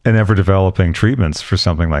and ever developing treatments for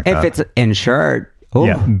something like that. If it's insured. Ooh.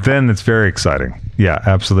 Yeah, then it's very exciting. Yeah,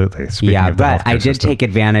 absolutely. Speaking of the but I did system. take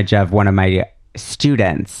advantage of one of my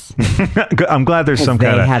students. I'm glad there's some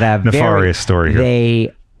kind of nefarious story here.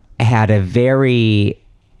 They had a very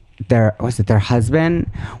their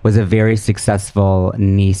husband was a very successful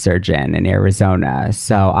knee surgeon in Arizona.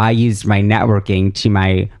 So I used my networking to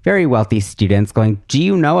my very wealthy students going, do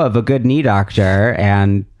you know of a good knee doctor?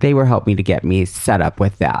 And they were helping me to get me set up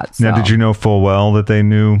with that. So. Now, did you know full well that they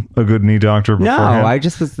knew a good knee doctor beforehand? No, I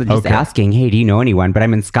just was asking, hey, do you know anyone? But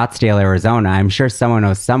I'm in Scottsdale, Arizona. I'm sure someone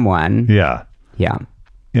knows someone. Yeah. Yeah.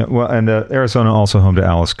 Yeah, well, and Arizona also home to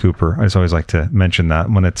Alice Cooper. I just always like to mention that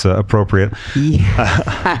when it's appropriate.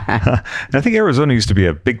 Yeah. And I think Arizona used to be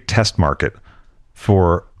a big test market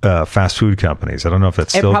for fast food companies. I don't know if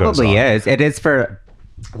that still goes on. It probably is. It is for...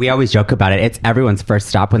 We always joke about it. It's everyone's first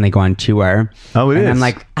stop when they go on tour. Oh, it is. And I'm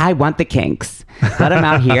like, I want the kinks. Let them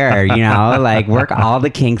out here, like work all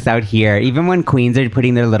the kinks out here. Even when queens are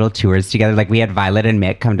putting their little tours together, like we had Violet and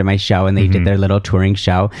Mick come to my show and they did their little touring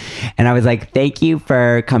show. And I was like, thank you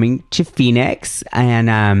for coming to Phoenix.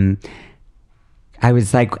 And I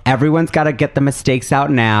was like, everyone's got to get the mistakes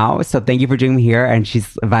out now. So thank you for doing me here. And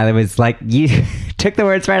Violet was like, you took the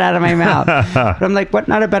words right out of my mouth. But I'm like, what?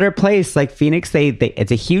 Not a better place. Like Phoenix,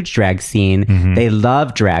 it's a huge drag scene. They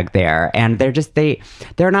love drag there. And they're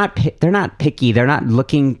not picky. They're not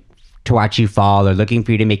looking to watch you fall or looking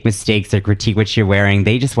for you to make mistakes or critique what you're wearing.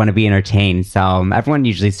 They just want to be entertained. So everyone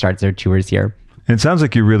usually starts their tours here. It sounds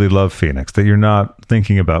like you really love Phoenix, that you're not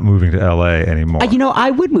thinking about moving to LA anymore.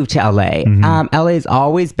 I would move to LA. LA has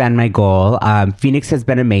always been my goal. Phoenix has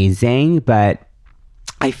been amazing, but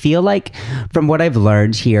I feel like from what I've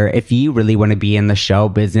learned here, if you really want to be in the show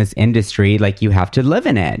business industry, like you have to live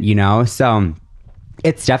in it, So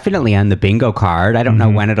it's definitely on the bingo card. I don't know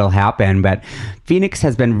when it'll happen, but Phoenix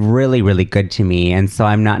has been really, really good to me. And so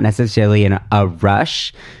I'm not necessarily in a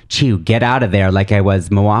rush to get out of there like I was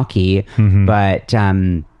Milwaukee. But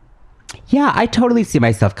yeah, I totally see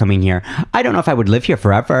myself coming here. I don't know if I would live here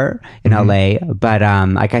forever in LA, but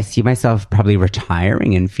I see myself probably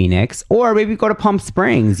retiring in Phoenix or maybe go to Palm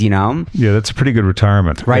Springs, Yeah, that's a pretty good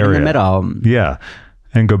retirement right area. in the middle. Yeah.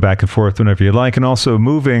 And go back and forth whenever you like. And also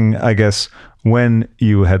moving, I guess, when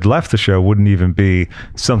you had left the show wouldn't even be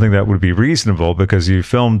something that would be reasonable because you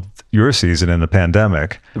filmed your season in the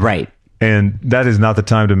pandemic. Right. And that is not the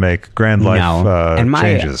time to make grand life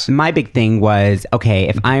changes. My big thing was, okay,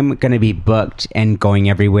 if I'm going to be booked and going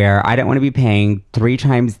everywhere, I don't want to be paying 3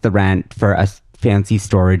 times the rent for a fancy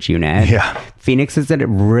storage unit. Yeah. Phoenix is a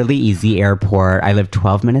really easy airport. I live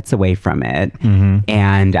 12 minutes away from it.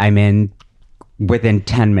 And I'm in within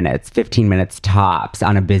 10 minutes, 15 minutes tops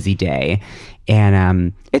on a busy day.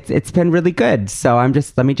 And it's been really good. So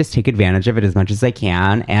let me just take advantage of it as much as I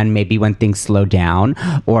can. And maybe when things slow down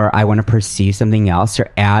or I want to pursue something else or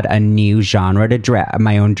add a new genre to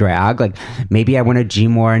my own drag, like maybe I want to do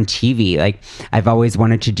more on TV. Like I've always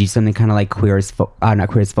wanted to do something kind of like Queer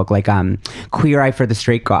Eye for the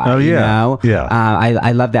Straight Guy. Oh, yeah. Yeah.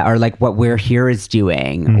 I love that. Or like what We're Here is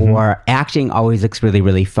doing. Or acting always looks really,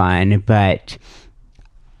 really fun. But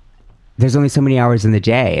there's only so many hours in the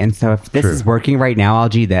day. And so if this is working right now, I'll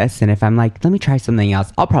do this. And if I'm like, let me try something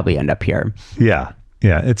else, I'll probably end up here. Yeah.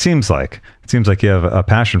 Yeah. It seems like you have a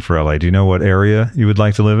passion for LA. Do you know what area you would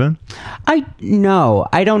like to live in? I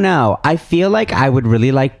don't know. I feel like I would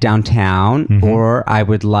really like downtown or I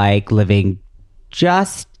would like living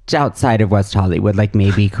just outside of West Hollywood, like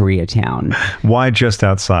maybe Koreatown. Why just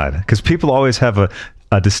outside? Because people always have a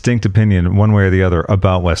distinct opinion one way or the other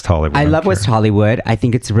about West Hollywood. I love West Hollywood. I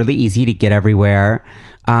think it's really easy to get everywhere.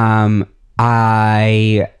 I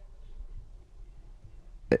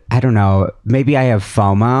don't know. Maybe I have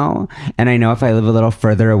FOMO, and I know if I live a little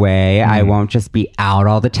further away, I won't just be out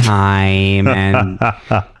all the time. And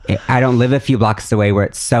I don't live a few blocks away where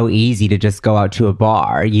it's so easy to just go out to a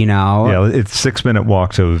bar, Yeah, it's 6-minute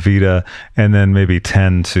walk to Vita, and then maybe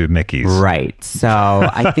 10 to Mickey's. Right. So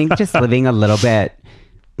I think just living a little bit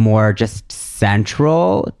more just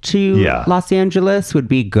central to Los Angeles would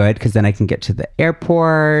be good because then I can get to the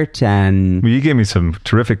airport. And well, you gave me some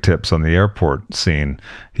terrific tips on the airport scene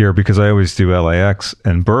here because I always do LAX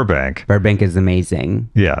and Burbank. Burbank is amazing.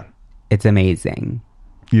 Yeah. It's amazing.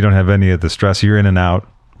 You don't have any of the stress. You're in and out.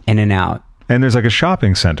 In and out. And there's like a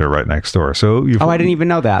shopping center right next door. So I didn't even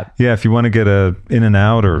know that. Yeah, if you want to get a in and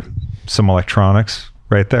out or some electronics,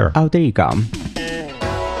 right there. Oh, there you go.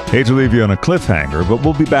 Hate to leave you on a cliffhanger, but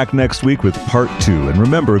we'll be back next week with part 2. And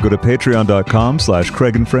remember, go to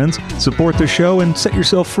patreon.com/Craig and Friends, support the show, and set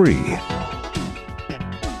yourself free.